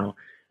Apparel and how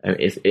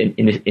it's in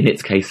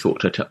its case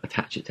sought to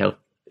attach itself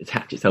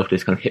to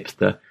this kind of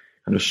hipster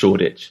kind of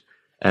Shoreditch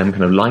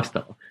kind of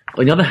lifestyle.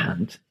 On the other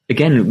hand,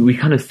 again, we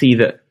kind of see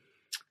that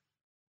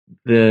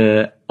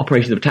the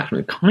operations of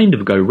attachment kind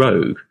of go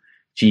rogue.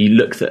 She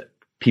looks at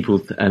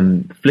people's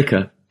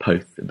Flickr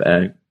posts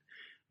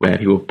where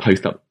people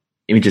post up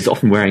images,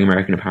 often wearing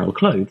American Apparel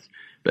clothes,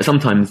 but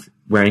sometimes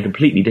wearing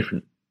completely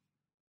different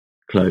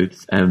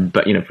clothes.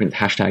 But for instance,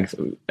 hashtags.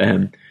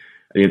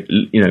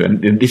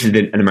 This is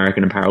an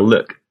American Apparel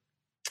look.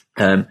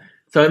 So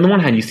on the one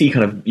hand, you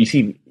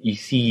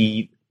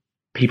see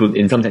people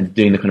in some sense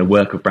doing the kind of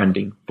work of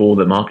branding for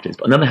the marketers,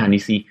 but on the other hand, you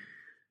see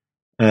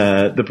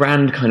the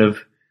brand kind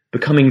of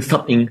becoming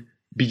something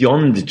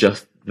beyond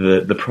just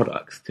the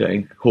products to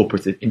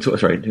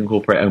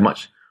incorporate a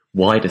much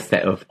wider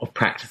set of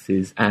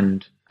practices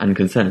and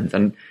concerns.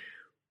 And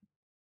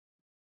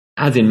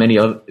as in many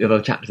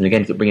other chapters, and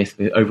again, to bring us to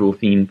the overall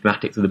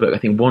thematics of the book, I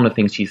think one of the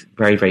things she's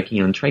very, very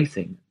keen on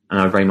tracing, and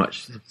I very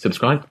much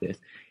subscribe to this,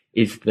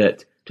 is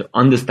that to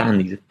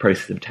understand these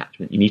processes of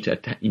attachment, you need to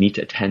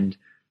attend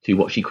to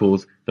what she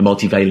calls the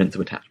multivalence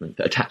of attachment.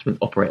 That attachments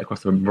operate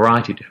across a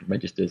variety of different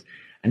registers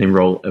and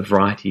enroll a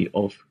variety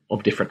of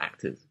different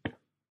actors.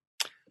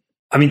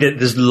 I mean,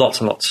 there's lots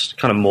and lots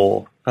kind of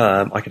more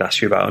I could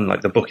ask you about, and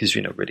like the book is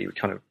really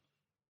kind of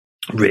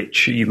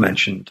rich. You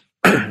mentioned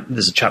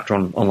there's a chapter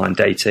on online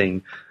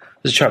dating.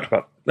 There's a chapter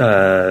about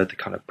the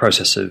kind of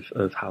process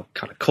of how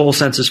kind of call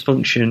centers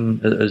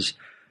function as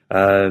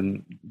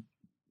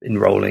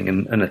enrolling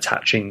and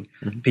attaching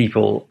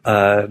people.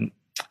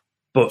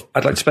 But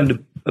I'd like to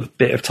spend a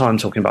bit of time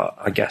talking about,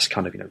 I guess,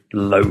 kind of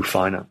low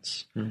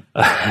finance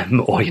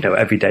or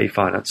everyday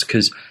finance,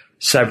 because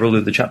several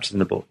of the chapters in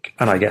the book,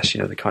 and I guess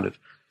the kind of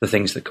the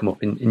things that come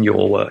up in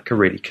your work, are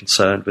really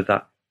concerned with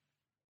that.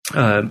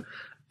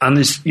 And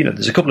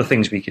there's a couple of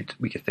things we could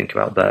think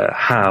about there.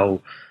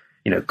 How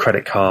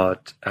credit card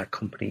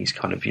companies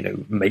kind of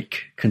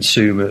make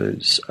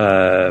consumers,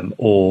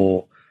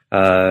 or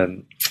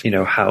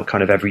how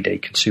kind of everyday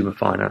consumer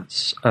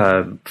finance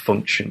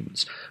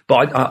functions.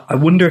 But I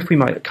wonder if we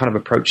might kind of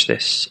approach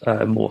this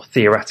more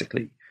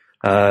theoretically.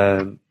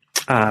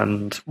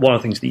 And one of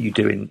the things that you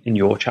do in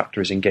your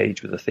chapter is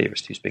engage with a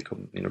theorist who's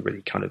become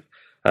really kind of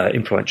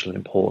influential and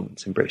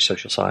important in British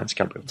social science,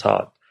 Gabriel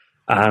Tard.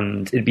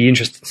 And it'd be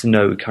interesting to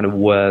know kind of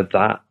where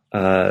that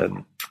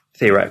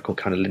theoretical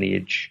kind of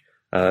lineage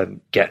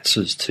gets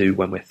us to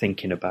when we're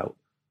thinking about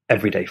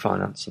everyday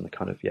finance and the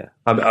kind of,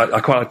 I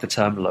quite like the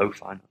term low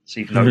finance,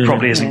 even though it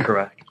probably isn't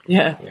correct.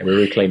 Yeah, we're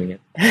reclaiming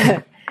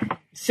it.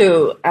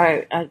 So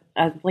I'd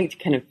like to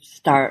kind of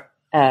start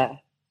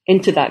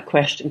into that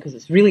question, because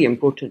it's a really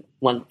important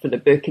one for the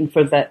book and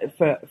for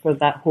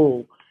that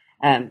whole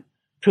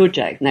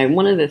project. Now,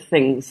 one of the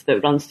things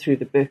that runs through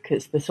the book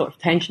is the sort of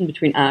tension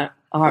between the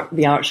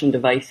arts and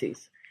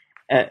devices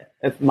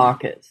of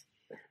markets.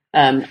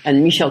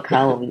 And Michel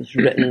Callan's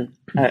written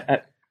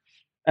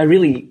a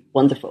really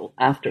wonderful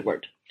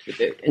afterword to the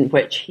book, in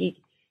which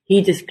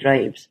he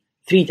describes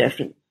three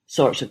different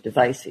sorts of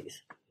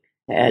devices.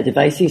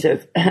 Devices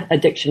of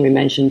addiction we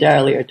mentioned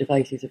earlier,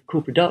 devices of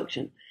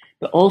co-production,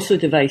 but also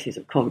devices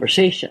of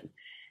conversation.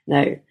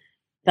 Now,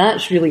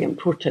 that's really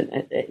important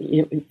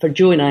for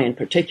Joe and I in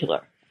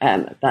particular,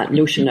 that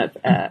notion of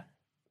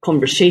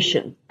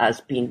conversation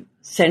as being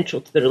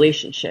central to the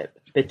relationship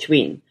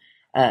between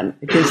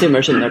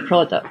consumers and their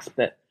products,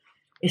 but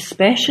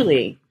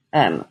especially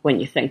when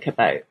you think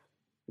about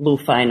low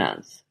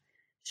finance.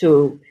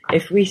 So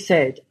if we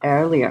said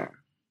earlier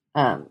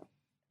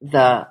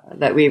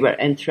that we were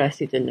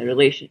interested in the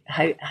relation,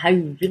 how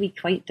really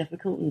quite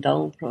difficult and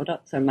dull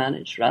products are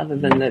managed, rather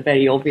than the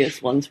very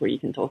obvious ones where you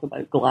can talk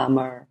about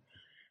glamour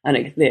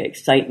and the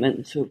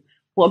excitement. So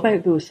what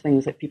about those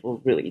things that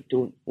people really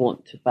don't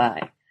want to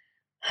buy?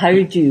 How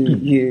do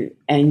you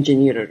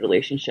engineer a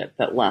relationship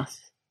that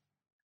lasts?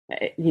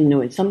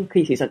 In some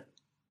cases, an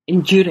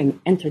enduring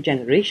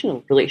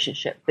intergenerational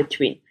relationship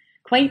between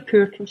quite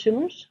poor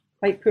consumers,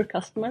 quite poor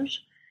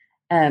customers,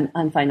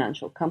 and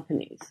financial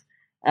companies.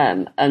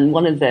 And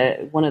one of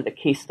the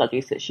case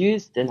studies that's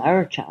used in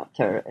our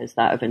chapter is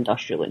that of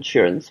industrial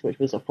insurance, which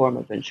was a form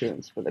of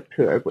insurance for the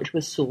poor, which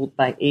was sold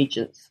by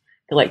agents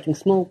collecting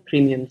small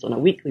premiums on a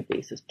weekly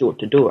basis, door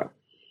to door.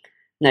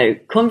 Now,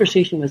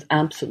 conversation was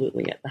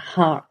absolutely at the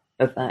heart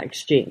of that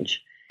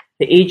exchange.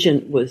 The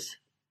agent was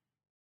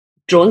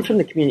drawn from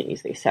the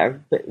communities they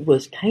served, but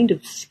was kind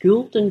of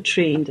schooled and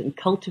trained and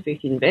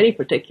cultivated in very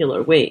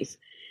particular ways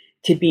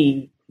to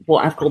be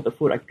what I've called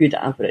before a good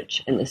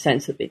average, in the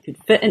sense that they could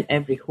fit in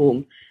every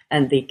home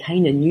and they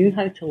kind of knew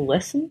how to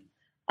listen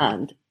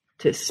and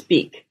to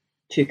speak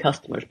to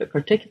customers, but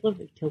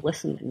particularly to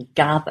listen and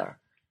gather.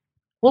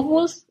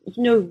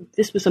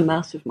 This was a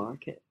massive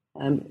market.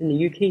 In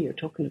the UK, you're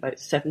talking about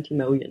 70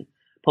 million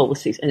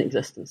policies in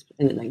existence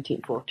in the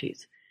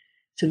 1940s.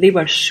 So they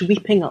were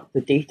sweeping up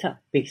the data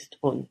based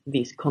on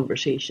these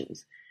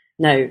conversations.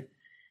 Now,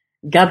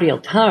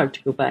 Gabrielle Tard,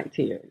 to go back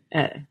to your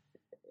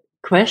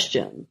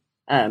question,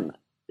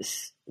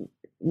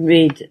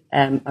 made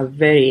a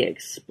very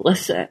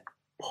explicit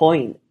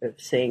point of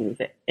saying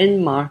that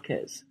in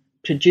markets,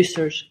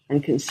 producers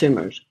and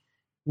consumers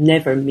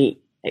never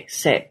meet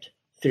except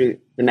through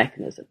the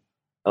mechanism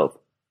of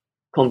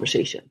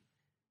conversation.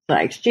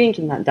 That exchange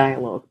and that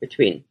dialogue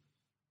between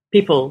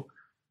people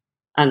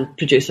and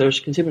producers,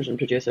 consumers and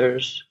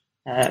producers,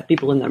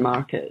 people in their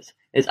markets,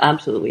 is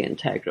absolutely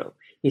integral.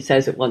 He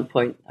says at one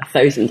point,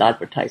 1,000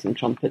 advertising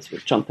trumpets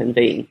would trump in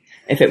vain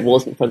if it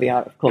wasn't for the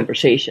art of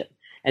conversation.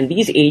 And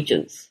these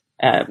agents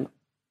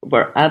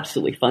were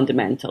absolutely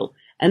fundamental,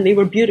 and they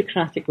were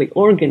bureaucratically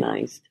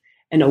organised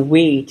in a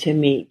way to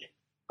make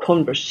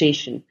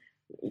conversation,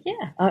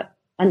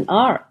 an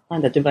art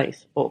and a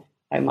device of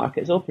how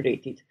markets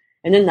operated.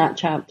 And in that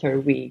chapter,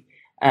 we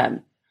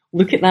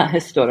look at that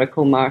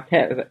historical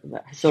market,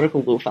 that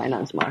historical low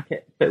finance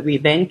market, but we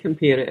then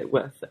compare it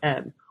with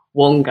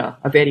Wonga,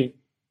 a very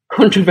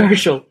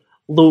controversial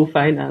low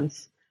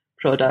finance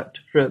product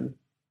from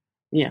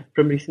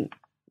recent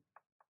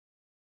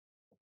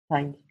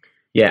times.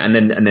 Yeah,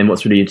 and then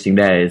what's really interesting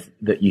there is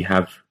that you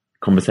have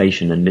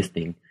conversation and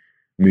listing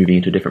moving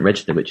into a different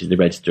register, which is the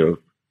register of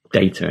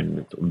data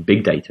and sort of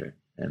big data,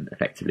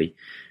 effectively,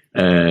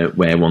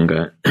 where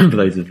Wonga, for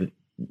those of the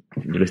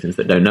listeners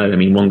that don't know, I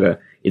mean, Wonga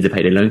is a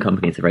payday loan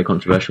company. It's a very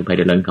controversial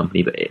payday loan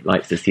company, but it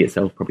likes to see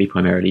itself probably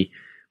primarily,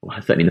 or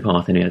certainly in the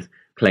past, anyway, has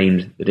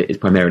claimed that it is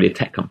primarily a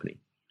tech company,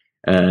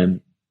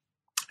 and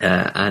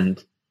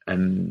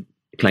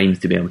claims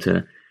to be able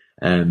to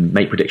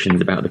make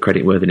predictions about the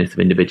creditworthiness of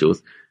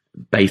individuals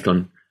based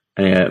on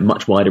a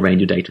much wider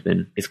range of data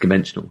than is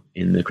conventional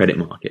in the credit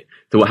market.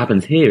 So what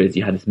happens here is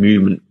you had this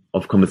movement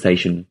of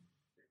conversation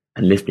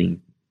and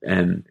listing,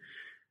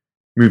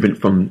 movement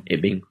from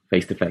it being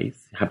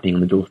face-to-face, happening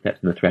on the doorsteps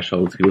and the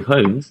thresholds of people's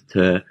homes,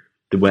 to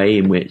the way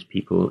in which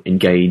people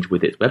engage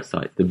with its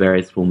websites, the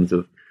various forms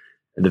of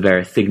the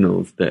various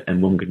signals that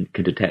Wonga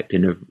can detect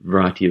in a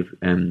variety of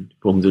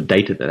forms of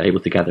data that they're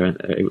able to gather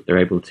and they're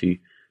able to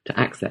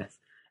access.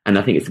 And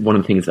I think it's one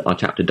of the things that our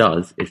chapter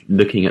does is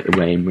looking at the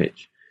way in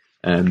which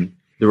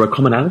there are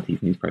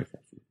commonalities in these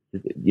processes.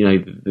 We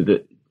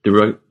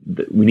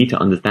need to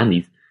understand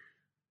these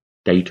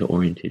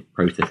data-oriented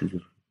processes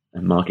of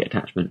market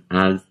attachment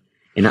as,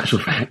 in actual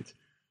fact,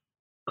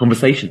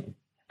 conversational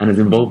and as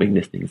involving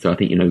listening. So I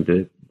think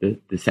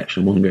the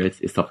section Wonga is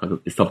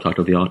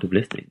subtitled "The Art of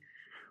Listening."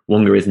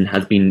 Wonga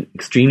has been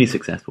extremely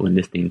successful in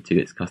listening to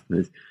its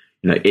customers.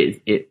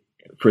 It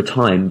for a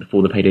time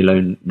before the payday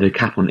loan, the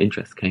cap on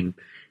interest came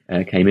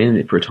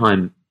in. For a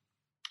time,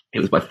 it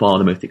was by far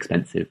the most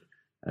expensive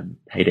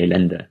payday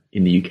lender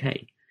in the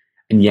UK,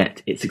 and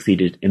yet it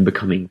succeeded in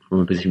becoming, from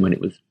a position when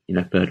it was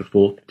third or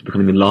fourth, to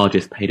becoming the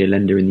largest payday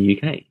lender in the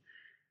UK,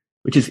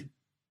 which is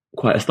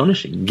quite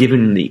astonishing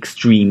given the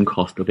extreme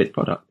cost of its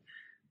product.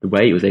 The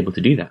way it was able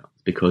to do that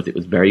was because it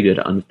was very good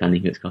at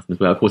understanding who its customers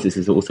were. Of course, this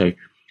is also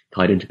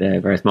tied into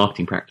their various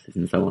marketing practices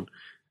and so on.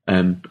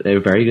 But they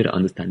were very good at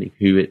understanding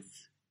who its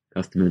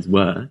customers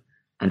were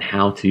and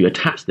how to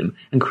attach them,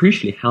 and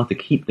crucially, how to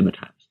keep them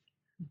attached,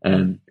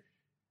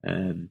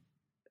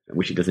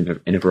 which it does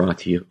in a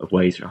variety of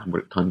ways that I haven't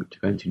got time to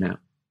go into now.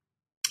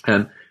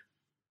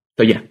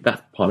 So yeah,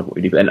 that's part of what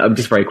we do. And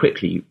just very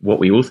quickly, what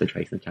we also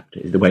trace in the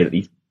chapter is the way that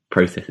these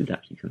processes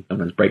actually can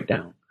sometimes break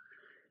down.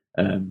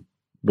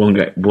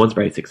 Wonga was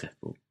very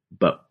successful,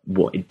 but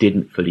what it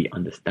didn't fully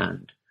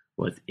understand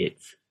was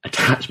its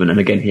attachment. And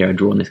again, here I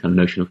draw on this kind of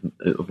notion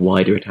of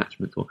wider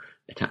attachments, or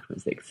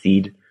attachments that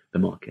exceed the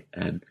market,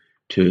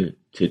 to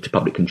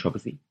public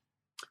controversy,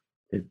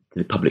 to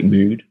the public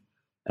mood,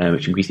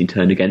 which increasingly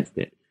turned against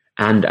it,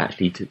 and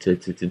actually to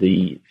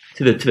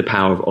the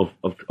power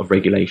of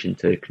regulation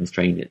to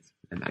constrain its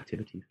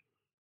activities.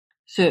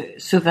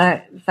 So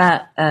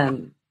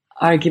that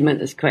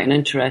argument is quite an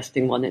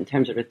interesting one in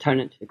terms of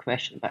returning to the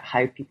question about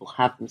how people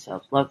have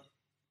themselves love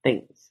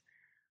things,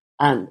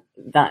 and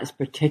that is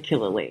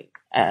particularly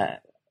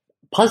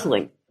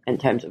puzzling in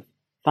terms of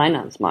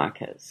finance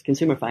markets,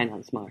 consumer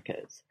finance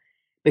markets,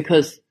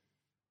 because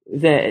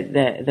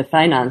the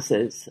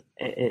finances,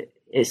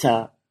 it's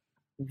a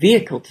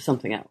vehicle to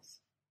something else.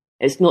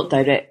 It's not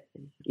direct.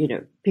 You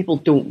know, people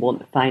don't want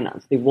the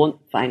finance. They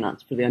want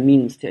finance for their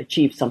means to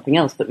achieve something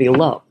else that they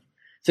love.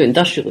 So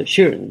industrial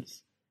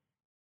assurance,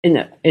 in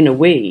a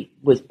way,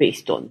 was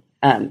based on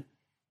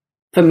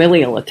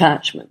familial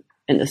attachment,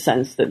 in the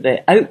sense that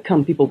the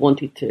outcome people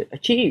wanted to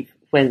achieve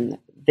when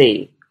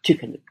they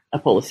took a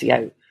policy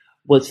out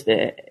was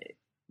the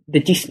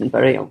decent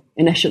burial.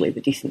 Initially, the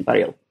decent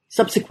burial.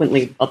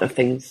 Subsequently, other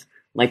things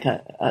like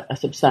a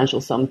substantial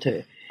sum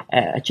to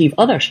achieve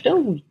other,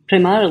 still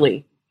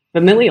primarily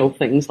familial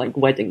things like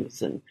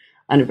weddings and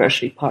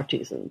anniversary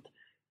parties and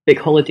big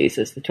holidays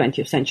as the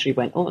 20th century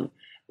went on.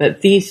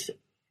 But the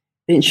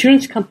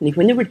insurance company,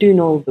 when they were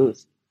doing all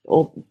those,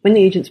 when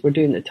the agents were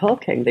doing the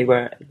talking, they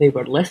were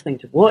listening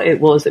to what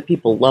it was that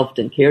people loved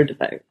and cared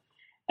about,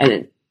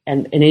 and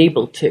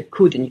able to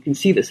code, and you can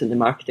see this in the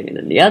marketing and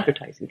in the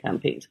advertising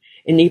campaigns,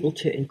 able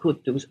to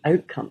encode those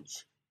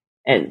outcomes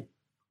in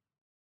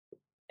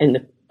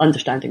the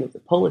understanding of the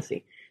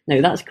policy.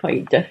 Now that's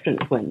quite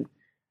different when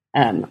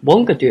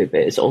Wonga do it,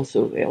 but it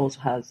also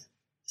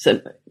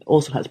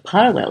has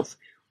parallels.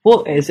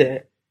 What is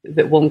it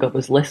that Wonga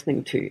was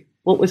listening to?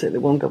 What was it that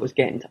Wonga was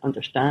getting to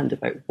understand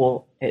about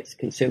what its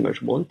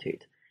consumers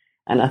wanted?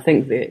 And I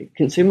think the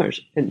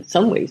consumers, in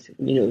some ways,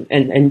 you know,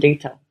 in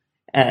data,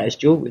 as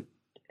Joe would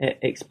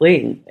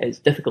explain, is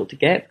difficult to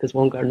get because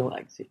Wonga are not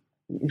actually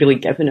really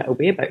giving it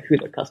away about who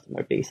their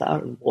customer base are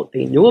and what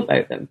they know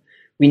about them.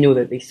 We know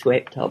that they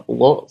swept up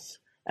lots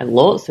and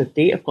lots of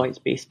data points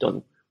based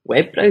on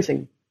web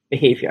browsing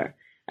behaviour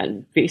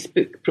and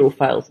Facebook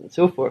profiles and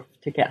so forth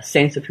to get a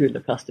sense of who the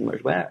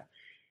customers were.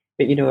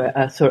 But, you know,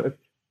 a sort of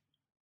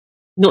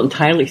not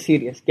entirely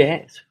serious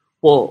guess,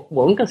 what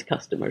Wonga's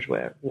customers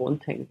were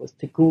wanting was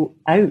to go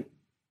out.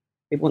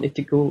 They wanted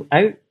to go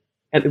out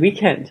at the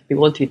weekend. They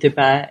wanted to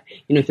buy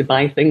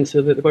things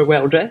so that they were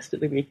well dressed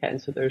at the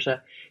weekend. So there's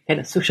a kind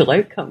of social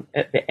outcome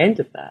at the end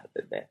of that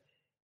the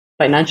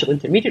financial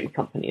intermediary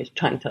company is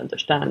trying to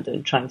understand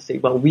and trying to say,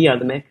 well, we are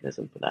the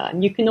mechanism for that.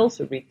 And you can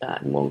also read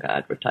that in Wonga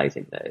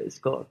advertising, that it's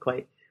got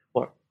quite,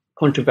 or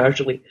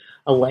controversially,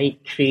 a light,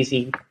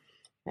 crazy,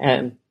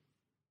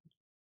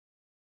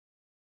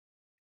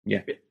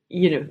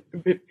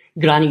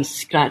 granny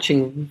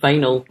scratching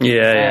vinyl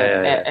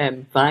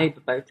vibe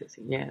about it.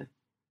 So,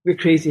 we're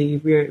crazy,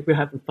 we're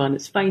having fun.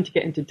 It's fine to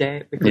get into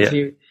debt because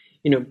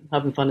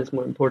having fun is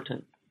more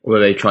important. Well,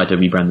 they tried to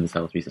rebrand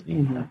themselves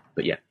recently,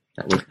 but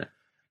that was it.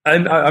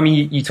 I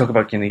mean, you talk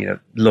about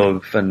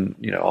love and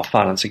our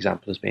finance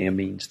example as being a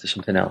means to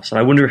something else, and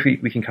I wonder if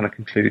we can kind of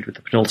conclude with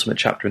the penultimate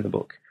chapter in the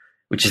book,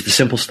 which is the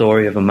simple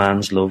story of a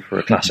man's love for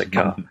a classic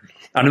car.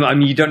 And I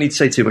mean, you don't need to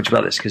say too much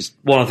about this because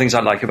one of the things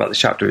I like about this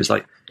chapter is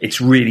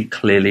it's really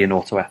clearly an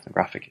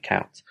autoethnographic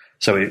account.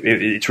 So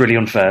it's really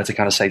unfair to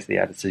kind of say to the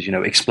editors,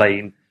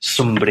 explain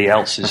somebody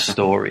else's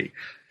story.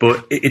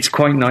 But it's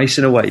quite nice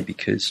in a way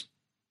because,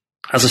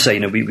 as I say,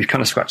 we've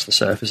kind of scratched the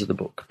surface of the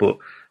book, but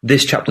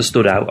this chapter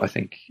stood out, I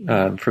think,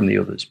 from the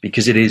others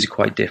because it is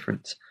quite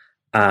different.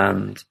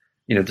 And,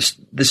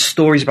 there's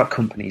stories about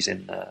companies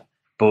in there,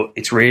 but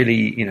it's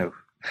really,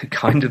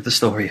 kind of the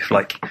story of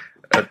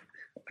a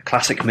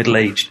classic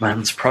middle-aged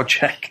man's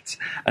project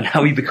and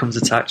how he becomes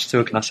attached to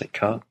a classic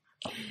car.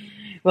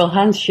 Well,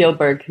 Hans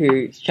Schellberg,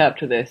 whose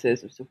chapter this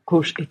is of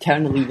course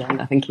eternally young.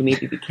 I think he may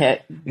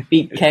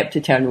be kept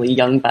eternally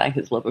young by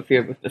his love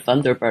affair with the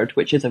Thunderbird,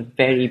 which is a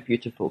very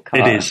beautiful car.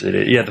 It is.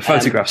 Yeah, the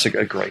photographs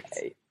are great.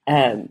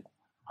 And,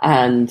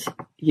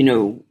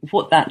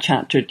 what that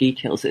chapter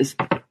details is,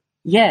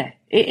 it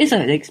is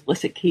an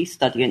explicit case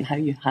study in how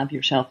you have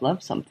yourself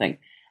love something.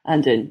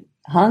 And in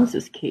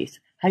Hans's case,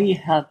 how you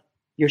have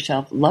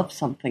yourself love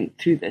something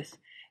through this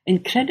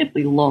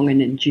incredibly long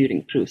and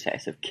enduring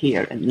process of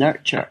care and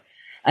nurture,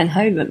 and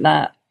how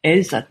that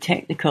is a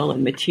technical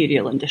and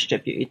material and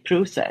distributed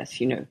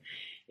process.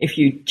 If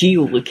you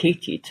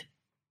geolocated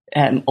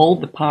all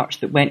the parts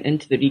that went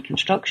into the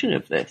reconstruction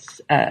of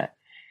this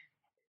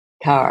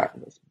car,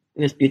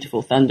 this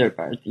beautiful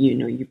Thunderbird,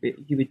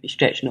 you would be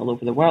stretching all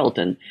over the world,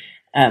 and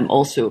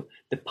also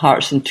the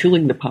parts and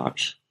tooling the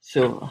parts.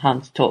 So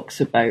Hans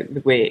talks about the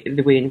way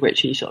in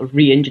which he sort of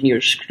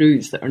re-engineers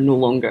screws that are no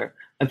longer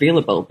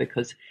available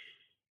because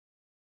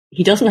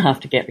he doesn't have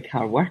to get the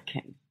car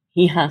working.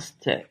 He has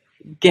to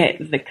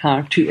get the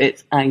car to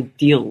its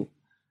ideal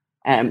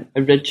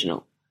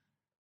original.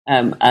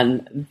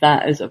 And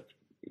that is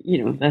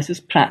this is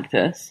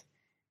practice,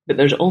 but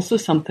there's also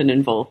something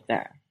involved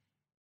there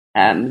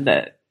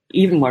that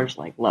even words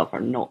like love are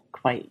not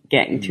quite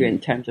getting to in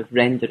terms of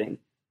rendering.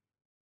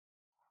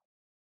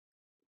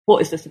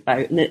 What is this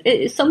about? And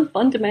at some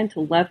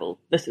fundamental level,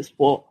 this is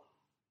what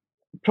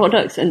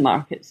products and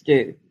markets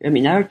do. I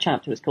mean, our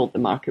chapter is called The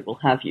Market Will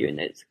Have You, and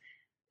it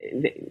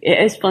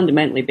is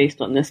fundamentally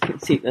based on this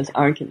conceit, this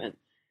argument,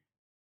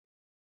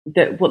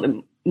 that what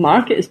the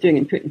market is doing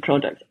in putting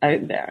products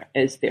out there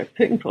is they're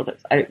putting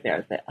products out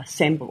there that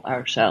assemble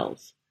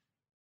ourselves.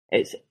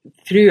 It's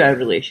through our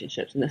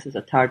relationships, and this is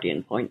a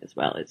Tardian point as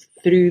well, it's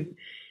through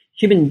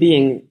human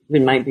being,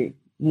 there might be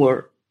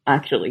more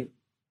accurately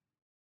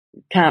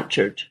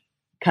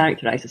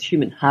characterised as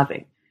human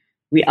having.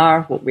 We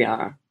are what we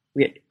are.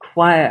 We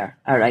acquire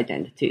our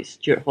identities.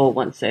 Stuart Hall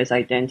once says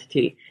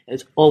identity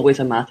is always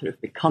a matter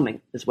of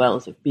becoming as well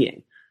as of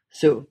being.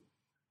 So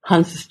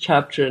Hans's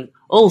chapter in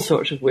all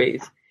sorts of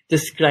ways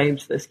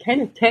describes this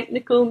kind of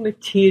technical,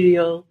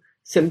 material,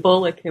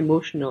 symbolic,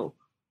 emotional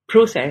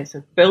process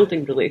of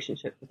building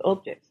relationships with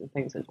objects and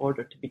things in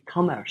order to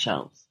become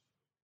ourselves.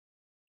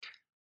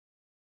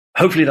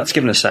 Hopefully that's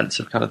given a sense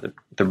of kind of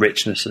the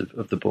richness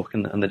of the book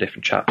and the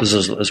different chapters,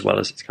 as well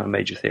as its kind of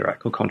major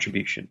theoretical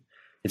contribution.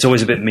 It's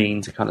always a bit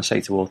mean to kind of say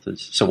to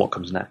authors, so what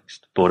comes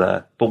next?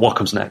 But what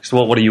comes next?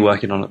 What are you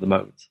working on at the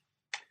moment?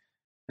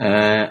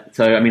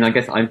 So, I mean, I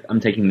guess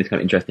I'm taking this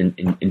kind of interest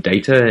in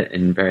data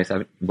in various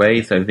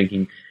ways. So I'm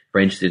thinking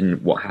very interested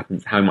in what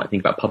happens, how we might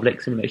think about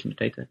publics in relation to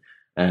data,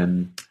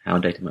 how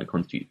data might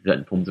constitute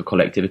certain forms of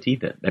collectivity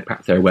that they're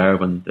perhaps aware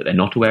of and that they're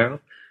not aware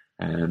of.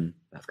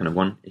 That's kind of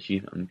one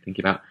issue I'm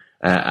thinking about.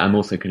 I'm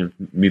also kind of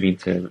moving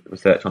into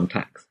research on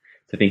tax.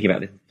 So thinking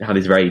about how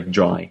this very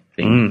dry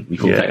thing we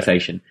call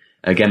taxation.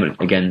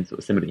 Again, sort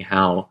of similarly,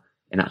 how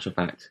in actual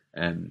fact,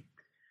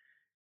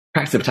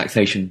 practice of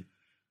taxation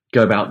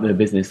go about the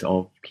business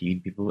of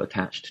keeping people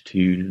attached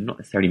to not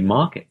necessarily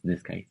markets in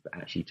this case, but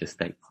actually just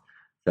states.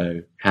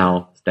 So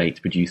how states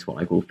produce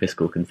what I call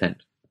fiscal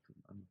consent.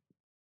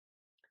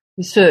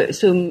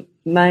 So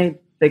my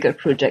bigger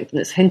project,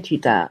 and it's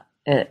hinted at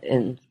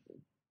in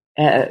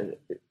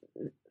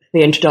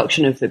the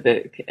introduction of the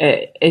book,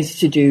 is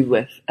to do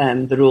with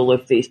the role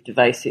of these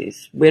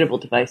devices, wearable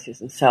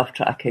devices and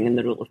self-tracking, and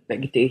the role of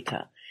big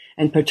data,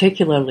 and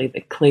particularly the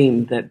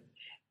claim that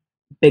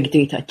big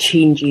data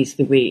changes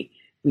the way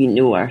we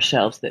know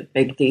ourselves, that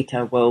big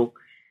data will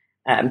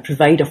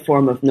provide a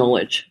form of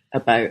knowledge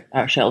about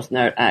ourselves and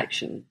our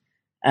action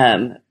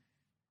that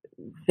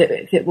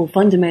will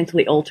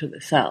fundamentally alter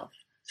the self,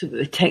 so that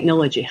the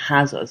technology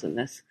has us in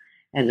this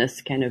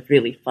kind of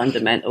really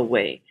fundamental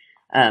way.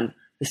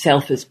 The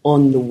self is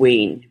on the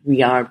wane.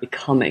 We are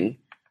becoming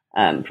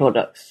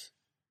products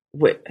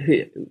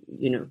who,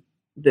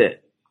 the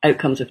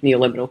outcomes of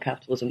neoliberal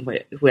capitalism,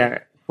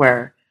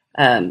 where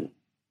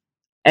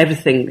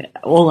everything,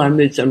 all our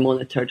moods are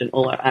monitored and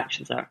all our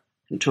actions are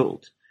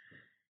controlled.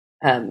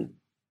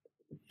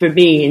 For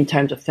me, in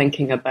terms of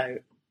thinking about,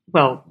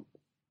 well,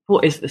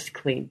 what is this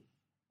claim?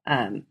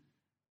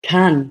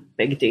 Can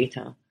big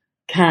data,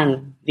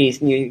 can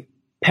these new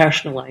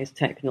personalized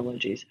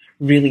technologies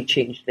really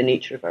change the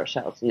nature of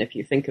ourselves? And if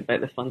you think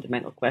about the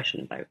fundamental question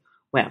about,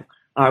 well,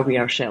 are we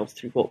ourselves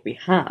through what we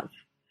have?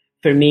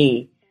 For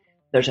me,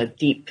 there's a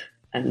deep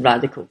and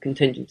radical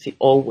contingency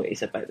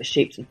always about the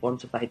shapes and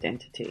forms of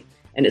identity.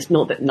 And it's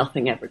not that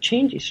nothing ever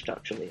changes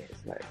structurally,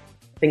 it's that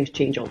things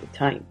change all the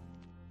time.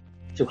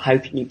 So how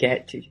can you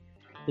get to,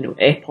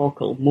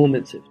 epochal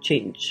moments of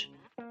change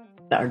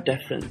that are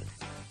different?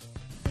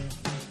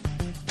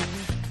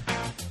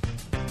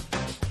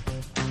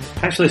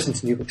 Thanks for listening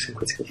to New Books in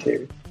Critical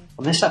Theory.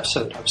 On this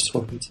episode, I was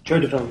talking to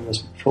Joe Deville and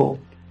Elizabeth Fall,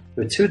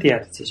 who are two of the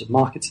editors of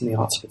Markets and the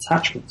Arts of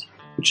Attachment,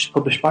 which was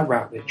published by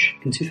Routledge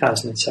in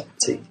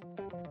 2017.